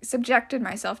 I subjected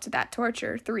myself to that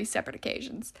torture 3 separate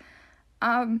occasions.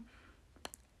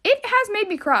 it has made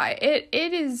me cry. It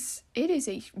is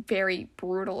a very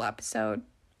brutal episode.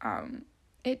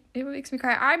 It makes me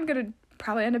cry. I'm gonna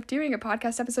probably end up doing a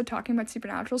podcast episode talking about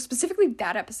Supernatural, specifically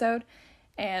that episode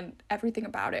and everything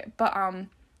about it. But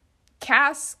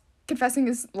Cass confessing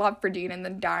his love for Dean and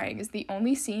then dying is the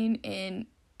only scene in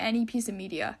any piece of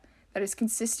media that has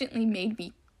consistently made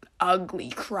me ugly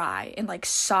cry and like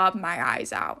sob my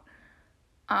eyes out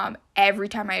every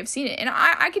time I have seen it. And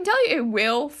I can tell you it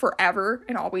will forever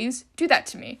and always do that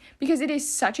to me, because it is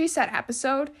such a sad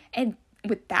episode, and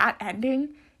with that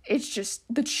ending, it's just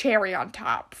the cherry on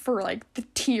top for like the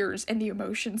tears and the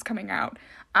emotions coming out.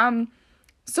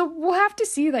 So we'll have to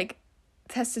see, like,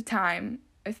 test of time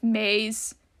if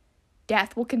May's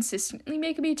death will consistently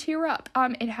make me tear up.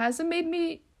 It made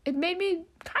me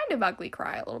kind of ugly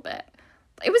cry a little bit.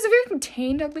 It was a very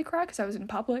contained ugly cry because I was in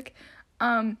public.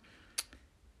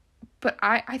 But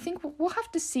I think we'll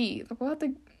have to see. We'll have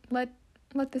to let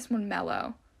this one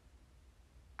mellow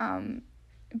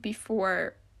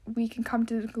before we can come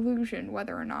to the conclusion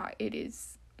whether or not it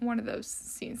is one of those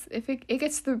scenes. If it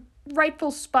gets the rightful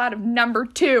spot of number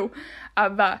 2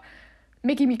 of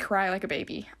making me cry like a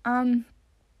baby.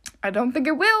 I don't think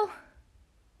it will.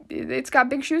 It's got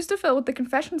big shoes to fill with the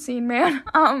confession scene, man.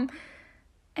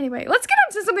 Anyway, let's get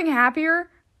on to something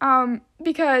happier.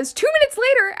 Because 2 minutes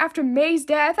later, after May's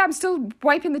death, I'm still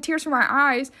wiping the tears from my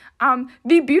eyes,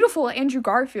 the beautiful Andrew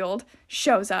Garfield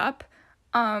shows up.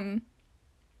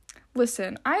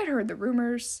 Listen, I had heard the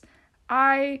rumors.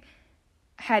 I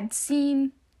had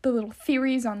seen the little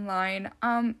theories online.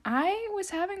 I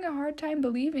was having a hard time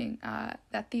believing,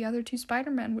 that the other 2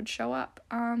 Spider-Men would show up.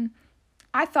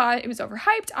 I thought it was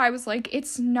overhyped. I was like,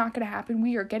 it's not gonna happen.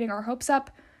 We are getting our hopes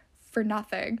up for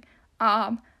nothing.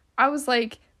 I was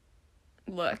like,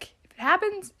 look, if it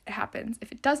happens, it happens.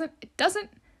 If it doesn't, it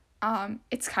doesn't.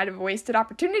 It's kind of a wasted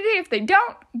opportunity if they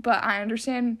don't, but I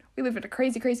understand we live in a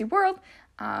crazy, crazy world,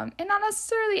 and not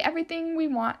necessarily everything we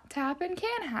want to happen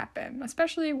can happen,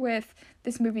 especially with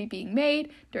this movie being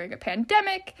made during a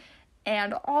pandemic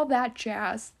and all that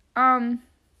jazz.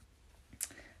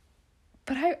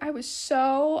 But I was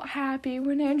so happy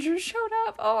when Andrew showed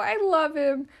up. Oh, I love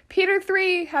him. Peter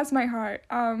 3 has my heart.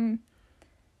 I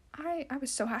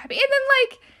was so happy. And then,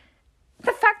 like,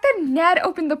 the fact that Ned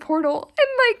opened the portal and,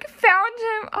 like, found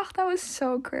him. Oh, that was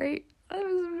so great. That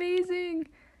was amazing.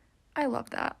 I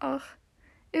love that. Oh,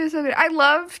 it was so good. I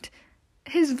loved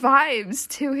his vibes,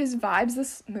 too. His vibes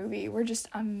this movie were just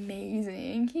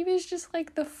amazing. He was just,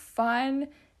 like, the fun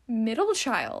middle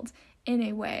child in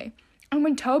a way. And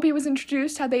when Toby was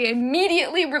introduced, how they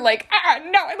immediately were like,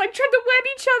 no, and, like, tried to wed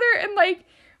each other, and, like,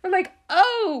 were like,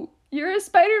 oh, you're a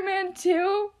Spider-Man,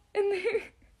 too? And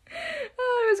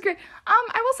oh, it was great.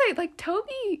 I will say, like,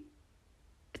 Toby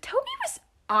was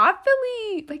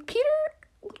awfully, like,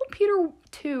 little Peter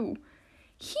too,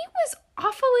 he was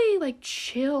awfully, like,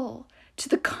 chill to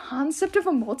the concept of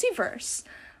a multiverse.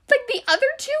 Like, the other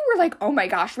 2 were like, oh my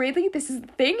gosh, really? This is the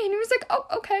thing? And he was like, oh,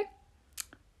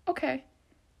 okay.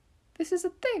 This is a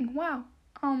thing, wow.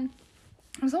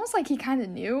 It was almost like he kind of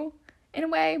knew, in a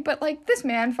way, but, like, this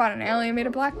man fought an alien made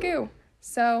of black goo,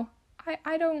 so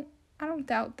I don't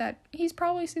doubt that he's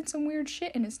probably seen some weird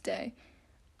shit in his day.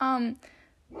 But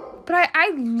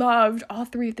I loved all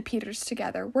 3 of the Peters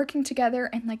together, working together,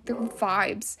 and, like, their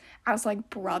vibes as, like,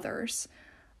 brothers.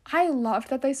 I loved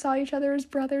that they saw each other as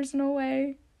brothers in a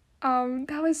way.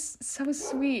 That was so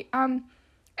sweet. And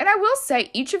I will say,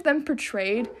 each of them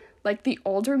portrayed, like, the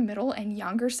older, middle, and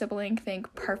younger sibling thing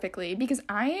perfectly, because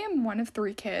I am one of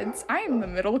 3 kids. I am the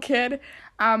middle kid.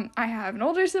 I have an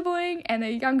older sibling and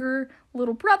a younger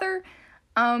little brother.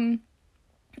 And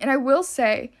I will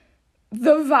say,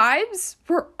 the vibes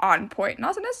were on point.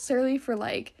 Not necessarily for,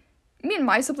 like, me and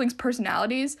my siblings'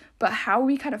 personalities, but how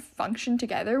we kind of function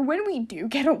together when we do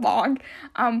get along,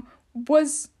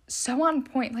 was so on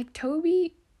point. Like,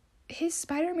 Toby, his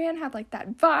Spider-Man had, like,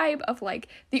 that vibe of, like,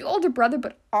 the older brother,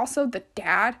 but also the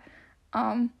dad,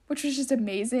 which was just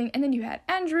amazing. And then you had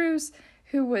Andrews,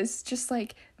 who was just,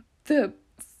 like, the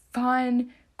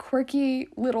fun, quirky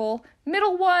little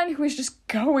middle one who was just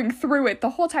going through it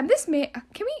the whole time. This man,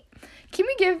 can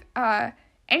we give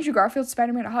Andrew Garfield's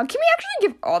Spider-Man a hug? Can we actually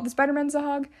give all the Spider-Mans a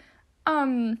hug?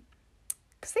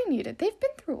 Because they need it. They've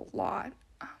been through a lot.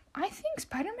 I think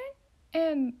Spider-Man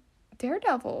and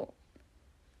Daredevil,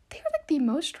 they are, like, the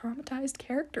most traumatized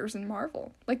characters in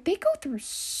Marvel. Like, they go through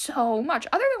so much.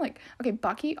 Other than, like, okay,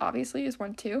 Bucky obviously is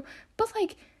one too, but,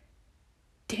 like,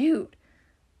 dude,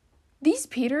 these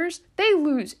Peters, they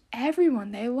lose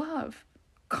everyone they love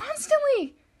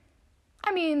constantly.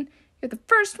 I mean, you're the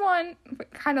first one,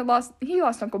 he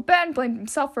lost Uncle Ben, blamed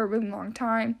himself for a really long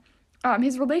time.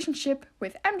 His relationship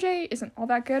with MJ isn't all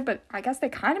that good, but I guess they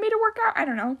kind of made it work out. I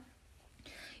don't know.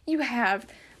 You have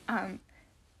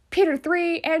Peter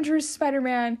 3, Andrew's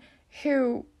Spider-Man,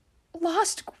 who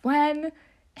lost Gwen,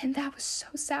 and that was so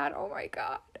sad. Oh my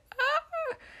god.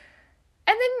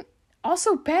 And then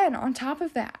also Ben on top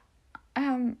of that.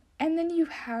 And then you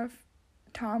have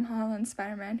Tom Holland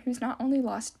Spider-Man, who's not only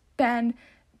lost Ben,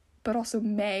 but also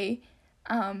May,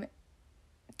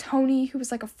 Tony, who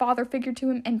was like a father figure to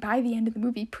him, and by the end of the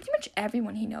movie, pretty much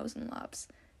everyone he knows and loves.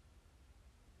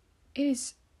 It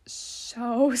is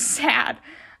so sad.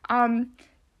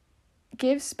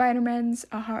 Give Spider-Mans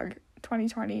a hug,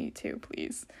 2022,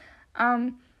 please.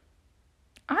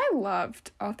 I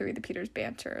loved all three of the Peters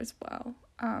banter as well.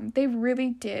 They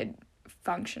really did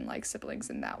function like siblings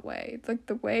in that way. Like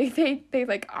the way they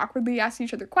like awkwardly ask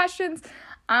each other questions,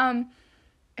 and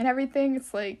everything.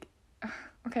 It's like,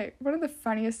 okay, one of the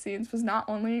funniest scenes was not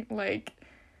only like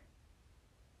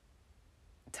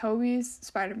Tobey's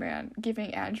Spider-Man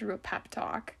giving Andrew a pep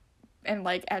talk, and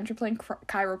like Andrew playing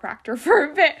chiropractor for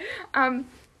a bit.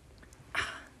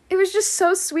 It was just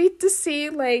so sweet to see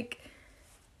like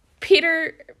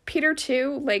Peter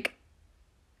 2 like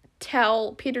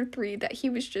tell Peter 3 that he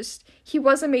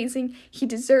was amazing, he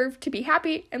deserved to be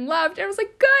happy and loved, and I was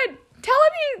like, good, tell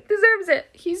him he deserves it,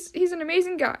 he's an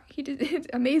amazing guy, it's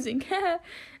amazing.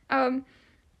 They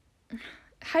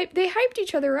hyped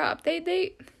each other up,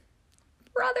 they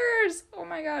brothers, oh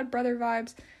my god, brother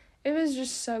vibes. It was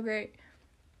just so great.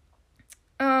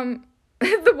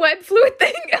 The web fluid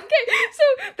thing. Okay, so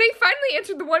they finally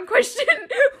answered the one question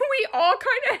we all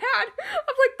kind of had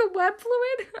of like the web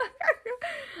fluid.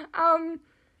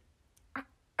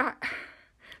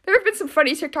 There have been some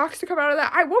funny TikToks to come out of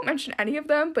that. I won't mention any of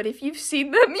them, but if you've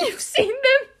seen them, you've seen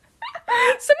them.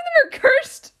 Some of them are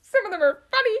cursed, some of them are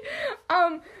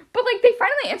funny. But like they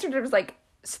finally answered it. It was like,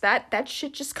 so that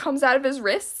shit just comes out of his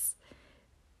wrists.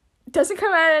 Doesn't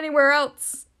come out anywhere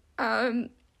else.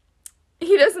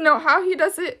 He doesn't know how he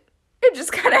does it. It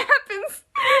just kind of happens.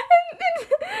 And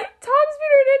Tom's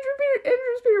Peter and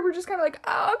Andrew's Peter were just kind of like,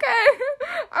 oh, okay.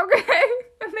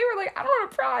 And they were like, I don't want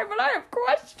to pry, but I have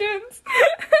questions.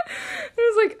 It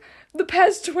was like the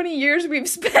past 20 years we've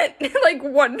spent like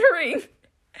wondering.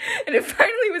 And it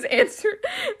finally was answered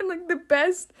in like the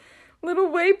best little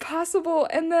way possible.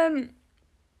 And then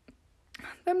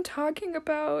them talking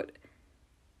about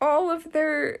all of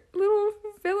their little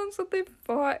villains that they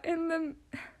fought, and then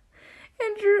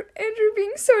Andrew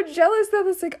being so jealous that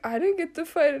it's like, I didn't get to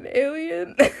fight an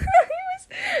alien.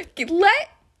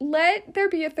 Let there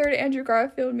be a third Andrew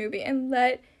Garfield movie, and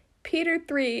let Peter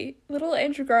 3, little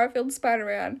Andrew Garfield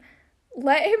Spider-Man,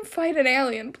 let him fight an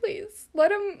alien, please.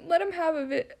 Let him have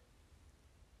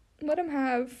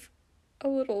a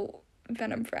little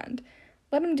Venom friend.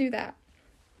 Let him do that.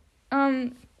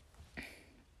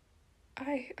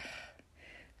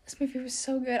 This movie was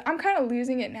so good. I'm kind of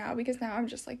losing it now because now I'm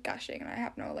just like gushing and I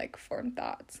have no like formed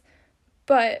thoughts.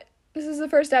 But this is the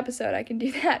first episode, I can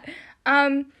do that.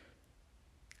 It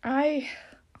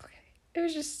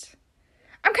was just,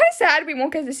 I'm kind of sad we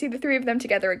won't get to see the three of them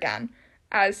together again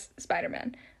as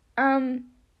Spider-Man. But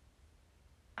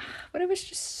it was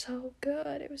just so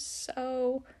good. It was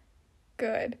so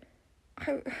good.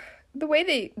 The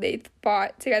way they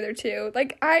fought together too,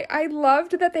 like I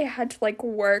loved that they had to like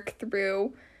work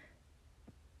through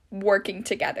working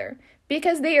together,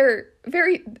 because they are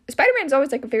Spider-Man's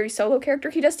always like a very solo character.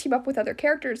 He does team up with other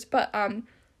characters, but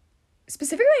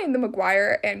specifically in the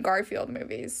Maguire and Garfield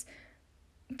movies,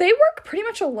 they work pretty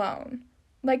much alone.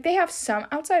 Like they have some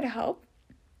outside help,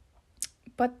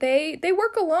 but they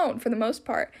work alone for the most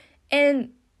part.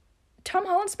 And Tom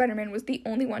Holland Spider-Man was the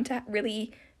only one to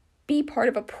really be part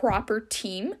of a proper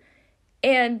team,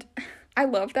 and I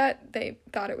love that they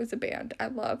thought it was a band. I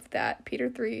love that Peter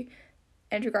 3,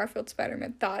 Andrew Garfield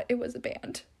Spider-Man, thought it was a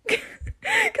band, because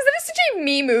that is such a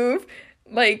me move,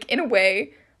 like in a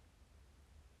way.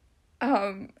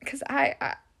 Because I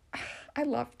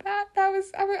loved that.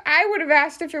 I would have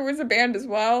asked if it was a band as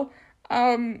well,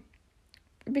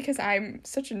 because I'm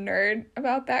such a nerd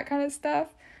about that kind of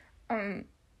stuff. But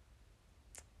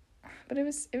it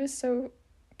was so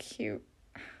cute.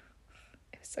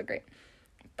 It was so great.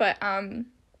 But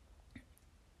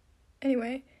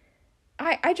anyway,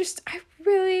 I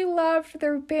really loved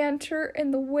their banter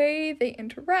and the way they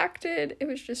interacted. It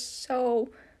was just so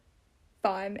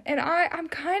fun. And I'm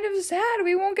kind of sad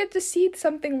we won't get to see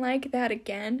something like that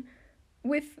again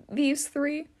with these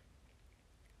three.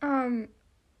 It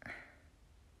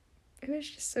was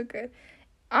just so good.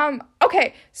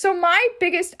 Okay, so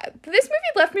this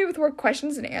movie left me with more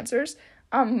questions than answers.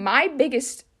 My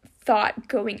biggest thought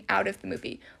going out of the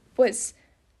movie was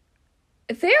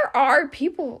there are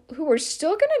people who are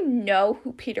still going to know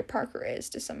who Peter Parker is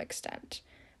to some extent,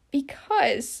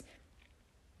 because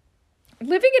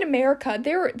living in America,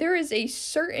 there is a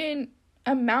certain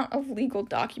amount of legal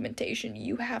documentation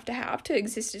you have to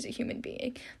exist as a human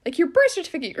being. Like your birth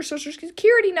certificate, your social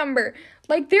security number,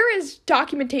 like there is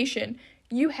documentation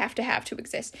you have to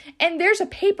exist. And there's a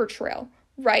paper trail,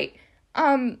 right?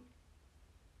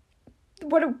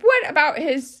 What about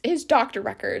his doctor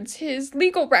records, his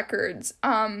legal records,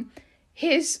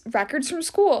 his records from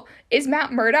school? Is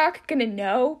Matt Murdock gonna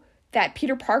know that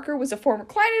Peter Parker was a former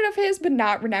client of his but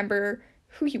not remember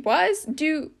who he was?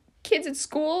 Do kids at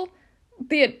school,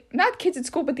 not kids at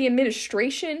school, but the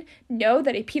administration know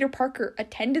that a Peter Parker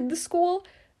attended the school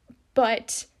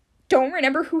but don't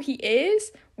remember who he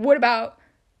is? What about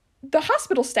the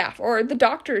hospital staff or the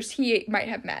doctors he might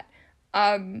have met?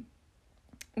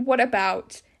 What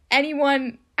about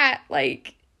anyone at,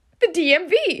 like, the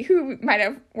DMV who might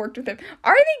have worked with him?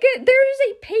 Are they good? There is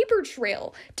a paper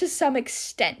trail to some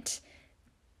extent,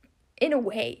 in a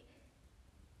way.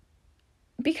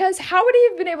 Because how would he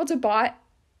have been able to buy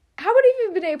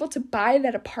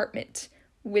that apartment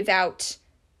without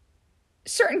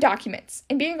certain documents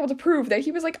and being able to prove that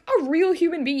he was, like, a real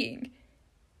human being?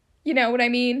 You know what I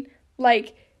mean?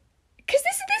 Like, because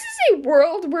this is a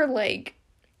world where, like,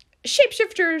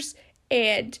 shapeshifters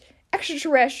and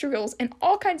extraterrestrials and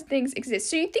all kinds of things exist.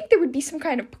 So you think there would be some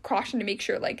kind of precaution to make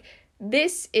sure, like,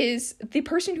 this is the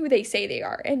person who they say they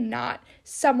are and not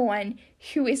someone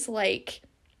who is, like,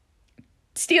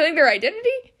 stealing their identity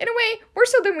in a way, more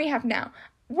so than we have now.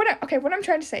 What I'm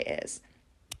trying to say is,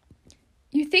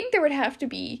 you think there would have to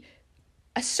be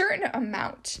a certain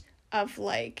amount of,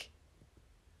 like,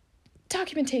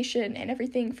 documentation and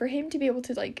everything for him to be able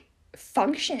to, like,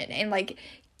 function and, like,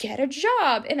 get a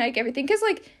job and, like, everything. Because,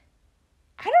 like,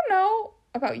 I don't know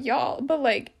about y'all, but,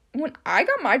 like, when I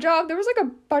got my job, there was, like,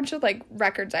 a bunch of, like,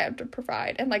 records I had to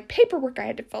provide and, like, paperwork I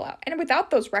had to fill out. And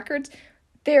without those records,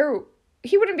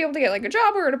 he wouldn't be able to get, like, a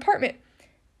job or an apartment.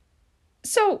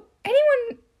 So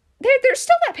there's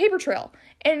still that paper trail.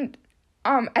 And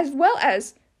as well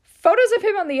as photos of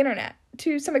him on the internet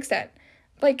to some extent.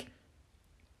 Like,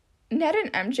 Ned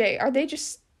and MJ,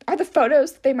 are the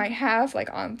photos that they might have, like,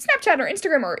 on Snapchat or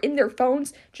Instagram or in their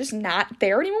phones just not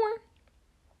there anymore?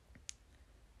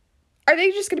 Are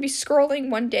they just going to be scrolling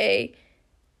one day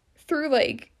through,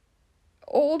 like,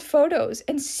 old photos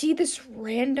and see this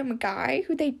random guy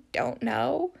who they don't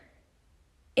know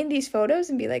in these photos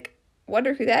and be like,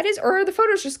 wonder who that is? Or are the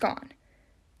photos just gone?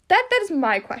 That is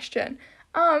my question.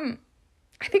 I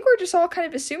think we're just all kind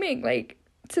of assuming, like,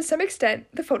 to some extent,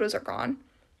 the photos are gone,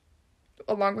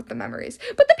 along with the memories.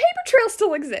 But the paper trail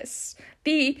still exists.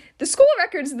 The school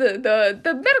records, the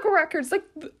medical records, like,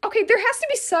 okay, there has to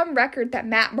be some record that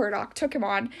Matt Murdock took him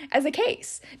on as a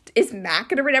case. Is Matt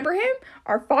gonna remember him?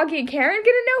 Are Foggy and Karen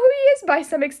gonna know who he is by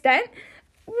some extent?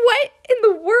 What in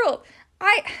the world?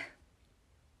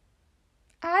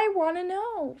 I want to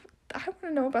know. I want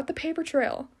to know about the paper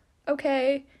trail,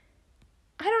 okay?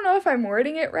 I don't know if I'm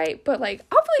wording it right, but, like,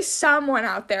 hopefully someone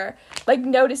out there, like,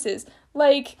 notices,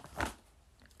 like,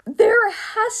 there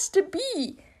has to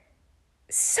be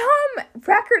some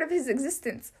record of his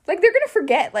existence. Like, they're gonna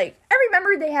forget, like, every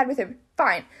memory they had with him,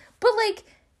 fine. But, like,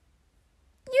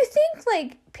 you think,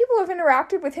 like, people have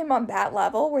interacted with him on that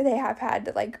level where they have had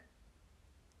to, like,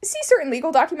 see certain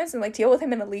legal documents and, like, deal with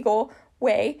him in a legal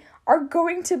way are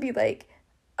going to be like,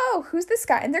 oh, who's this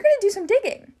guy? And they're going to do some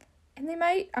digging. And they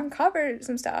might uncover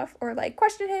some stuff or, like,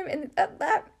 question him, and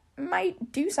that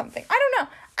might do something. I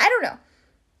don't know.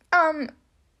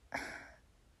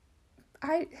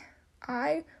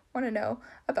 I want to know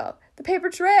about the paper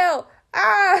trail.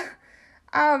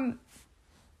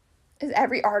 Is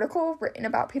every article written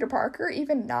about Peter Parker,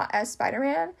 even not as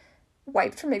Spider-Man,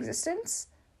 wiped from existence?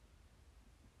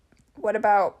 What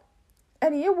about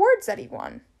any awards that he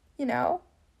won, you know,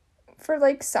 for,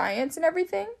 like, science and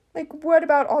everything? Like, what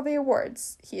about all the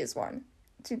awards he has won?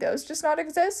 Do those just not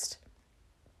exist?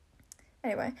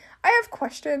 Anyway, I have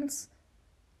questions.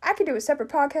 I could do a separate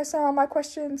podcast on all my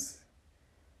questions,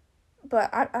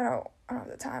 but I don't have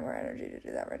the time or energy to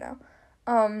do that right now.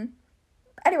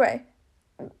 Anyway,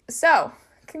 so,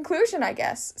 conclusion, I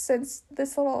guess, since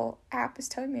this little app is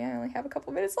telling me I only have a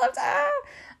couple minutes left. I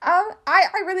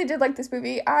really did like this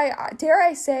movie. Dare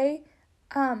I say,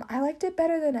 I liked it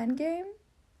better than Endgame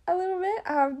a little bit.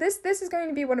 This is going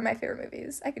to be one of my favorite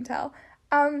movies, I can tell.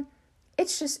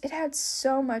 It's just, it had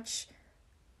so much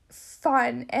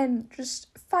fun and just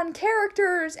fun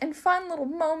characters and fun little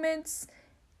moments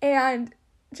and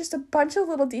just a bunch of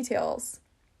little details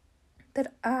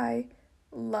that I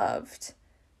loved.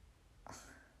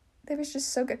 That was just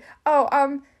so good.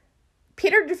 Oh,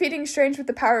 Peter defeating Strange with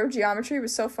the power of geometry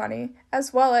was so funny,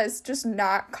 as well as just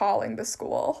not calling the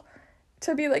school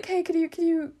to be like, hey, can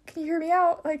you hear me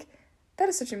out? Like, that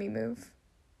is such a me move.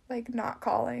 Like, not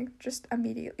calling, just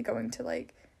immediately going to,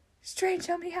 like, Strange,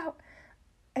 help me out.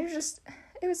 It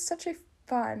was such a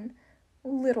fun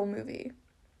little movie.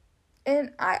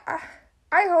 And I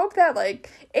hope that, like,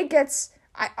 it gets,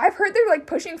 I've heard they're, like,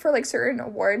 pushing for, like, certain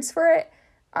awards for it.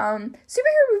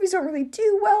 Superhero movies don't really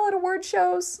do well at award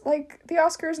shows, like the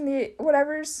Oscars and the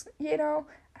whatevers, I don't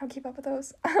keep up with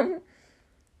those.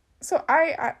 So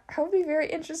I will be very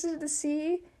interested to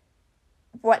see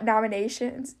what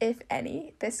nominations, if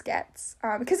any, this gets,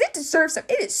 because it deserves them.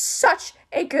 It is such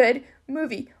a good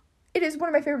movie. It is one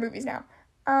of my favorite movies now.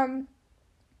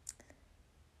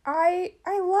 I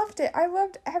loved it. I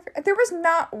loved there was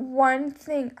not one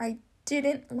thing I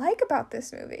didn't like about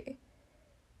this movie.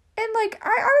 And, like,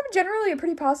 I'm generally a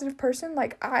pretty positive person.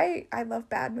 Like, I love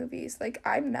bad movies. Like,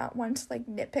 I'm not one to, like,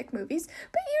 nitpick movies.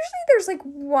 But usually there's, like,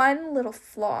 one little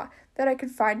flaw that I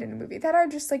could find in a movie that I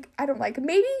just, like, I don't like.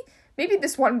 Maybe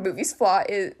this movie's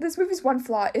one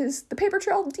flaw is the paper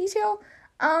trail detail.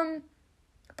 But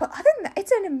other than that,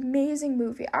 it's an amazing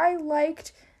movie. I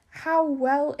liked how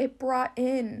well it brought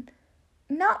in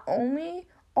not only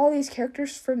all these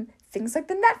characters from things like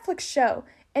the Netflix show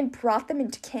and brought them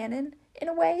into canon in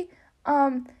a way,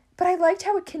 but I liked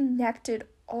how it connected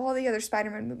all the other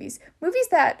Spider-Man movies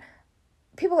that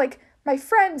people like my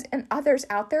friends and others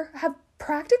out there have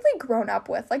practically grown up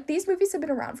with. Like, these movies have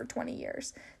been around for 20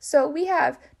 years, so we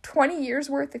have 20 years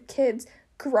worth of kids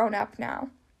grown up now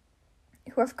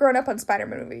who have grown up on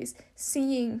Spider-Man movies,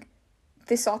 seeing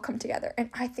this all come together,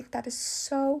 and I think that is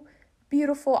so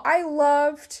beautiful. I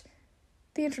loved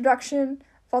the introduction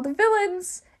of all the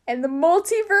villains and the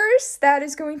multiverse. That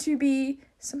is going to be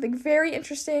something very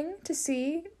interesting to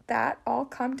see that all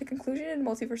come to conclusion in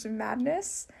Multiverse of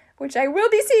Madness, which I will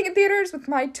be seeing in theaters with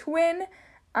my twin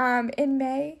in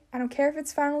May. I don't care if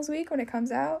it's finals week when it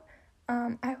comes out.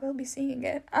 I will be seeing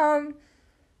it.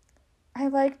 I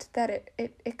liked that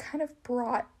it kind of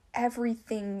brought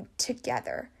everything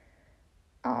together.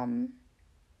 I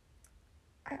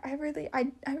really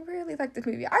liked this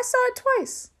movie. I saw it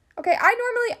twice. Okay,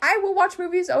 I will watch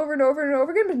movies over and over and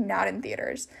over again, but not in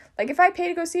theaters. Like, if I pay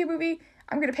to go see a movie,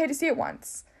 I'm gonna pay to see it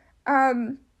once.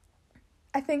 I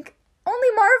think only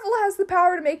Marvel has the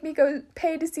power to make me go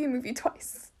pay to see a movie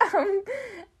twice.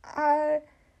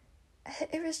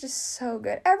 It was just so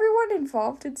good. Everyone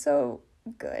involved did so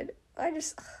good. I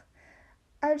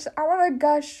want to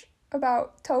gush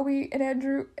about Toby and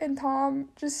Andrew and Tom.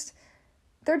 Just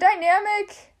their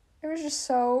dynamic. It was just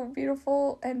so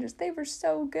beautiful, and they were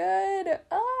so good.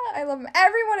 I love them.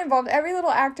 Everyone involved, every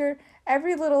little actor,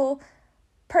 every little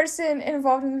person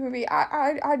involved in the movie.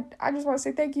 I just want to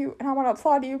say thank you, and I want to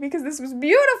applaud you because this was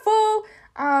beautiful.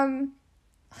 It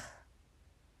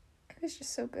was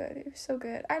just so good. It was so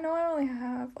good. I know I only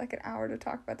have like an hour to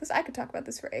talk about this. I could talk about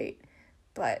this for 8,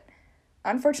 but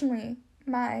unfortunately,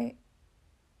 my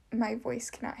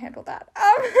voice cannot handle that.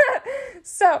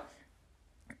 So.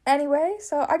 Anyway,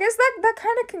 so I guess that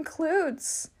kind of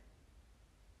concludes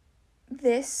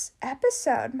this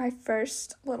episode, my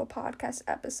first little podcast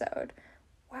episode.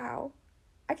 Wow.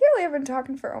 I can't believe I've been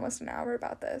talking for almost an hour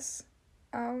about this.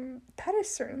 That is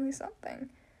certainly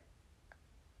something.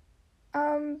 I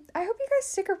hope you guys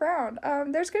stick around.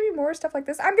 There's gonna be more stuff like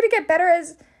this. I'm gonna get better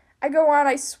as I go on,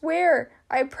 I swear.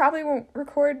 I probably won't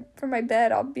record from my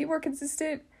bed. I'll be more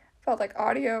consistent about, like,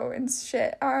 audio and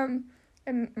shit.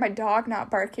 And my dog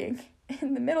not barking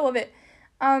in the middle of it.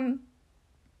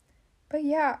 But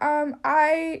yeah,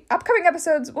 upcoming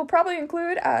episodes will probably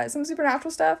include some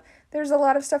Supernatural stuff. There's a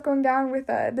lot of stuff going down with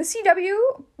the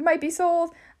CW might be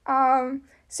sold.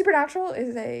 Supernatural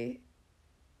is a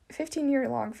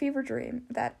 15-year-long fever dream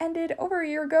that ended over a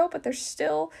year ago, but there's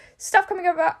still stuff coming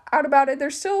out about it.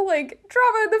 There's still, like,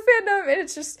 drama in the fandom, and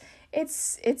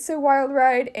it's a wild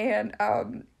ride, and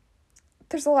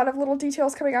there's a lot of little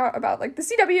details coming out about, like, the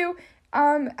CW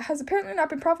has apparently not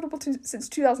been profitable since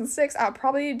 2006. I'll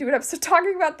probably do an episode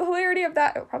talking about the hilarity of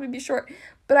that. It'll probably be short,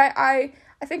 but I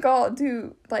think I'll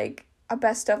do, like, a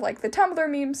best of, like, the Tumblr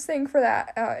memes thing for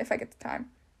that if I get the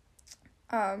time.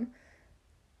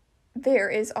 There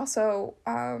is also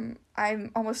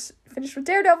I'm almost finished with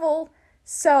Daredevil,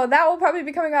 so that will probably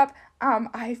be coming up.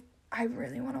 I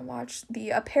really want to watch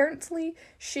the apparently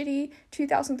shitty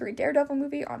 2003 Daredevil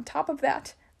movie on top of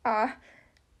that.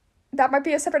 That might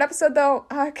be a separate episode, though,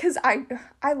 because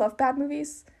I love bad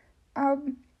movies.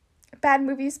 Bad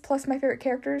movies plus my favorite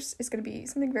characters is going to be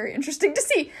something very interesting to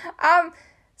see.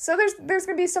 So there's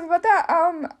going to be stuff about that.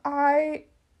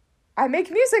 I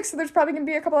make music, so there's probably going to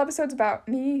be a couple episodes about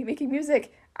me making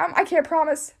music. I can't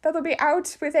promise that they'll be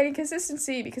out with any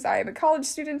consistency because I am a college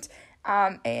student,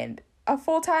 and I have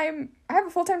a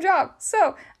full-time job.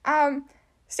 So,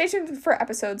 stay tuned for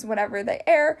episodes whenever they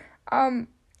air. I'm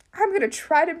going to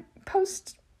try to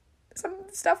post some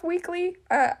stuff weekly.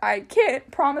 I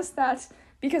can't promise that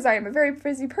because I am a very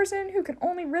busy person who can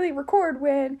only really record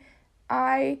when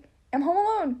I am home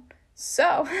alone.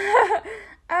 So,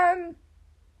 I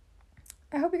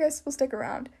hope you guys will stick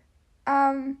around.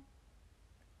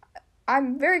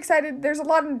 I'm very excited. There's a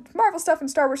lot of Marvel stuff and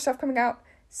Star Wars stuff coming out,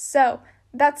 so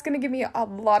that's going to give me a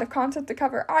lot of content to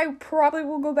cover. I probably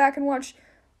will go back and watch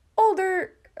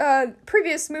older,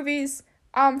 previous movies,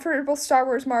 for both Star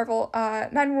Wars, Marvel,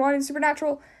 911 and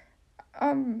Supernatural,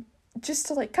 just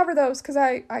to, cover those, because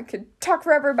I could talk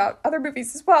forever about other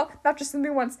movies as well, not just the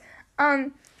new ones.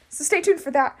 So stay tuned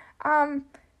for that.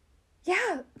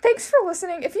 Yeah, thanks for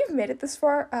listening. If you've made it this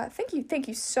far, thank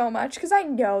you so much, because I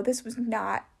know this was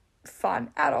not fun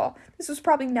at all. This was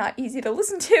probably not easy to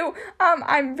listen to.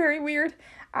 I'm very weird.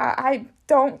 I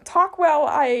don't talk well.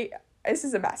 This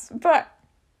is a mess, but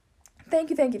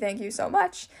thank you so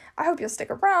much. I hope you'll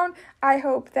stick around. I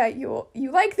hope that you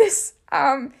like this.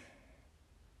 And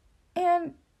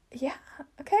yeah,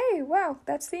 okay, wow,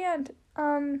 that's the end.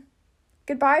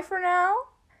 Goodbye for now.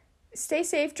 Stay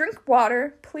safe. Drink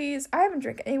water, please. I haven't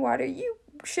drank any water. You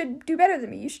should do better than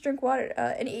me. You should drink water,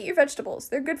 and eat your vegetables.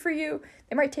 They're good for you.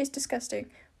 They might taste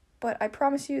disgusting, but I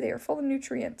promise you they are full of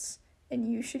nutrients, and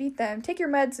you should eat them. Take your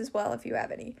meds as well if you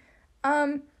have any.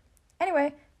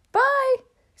 Anyway, bye!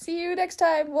 See you next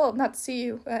time. Well, not see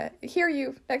you, hear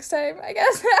you next time, I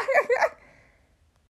guess.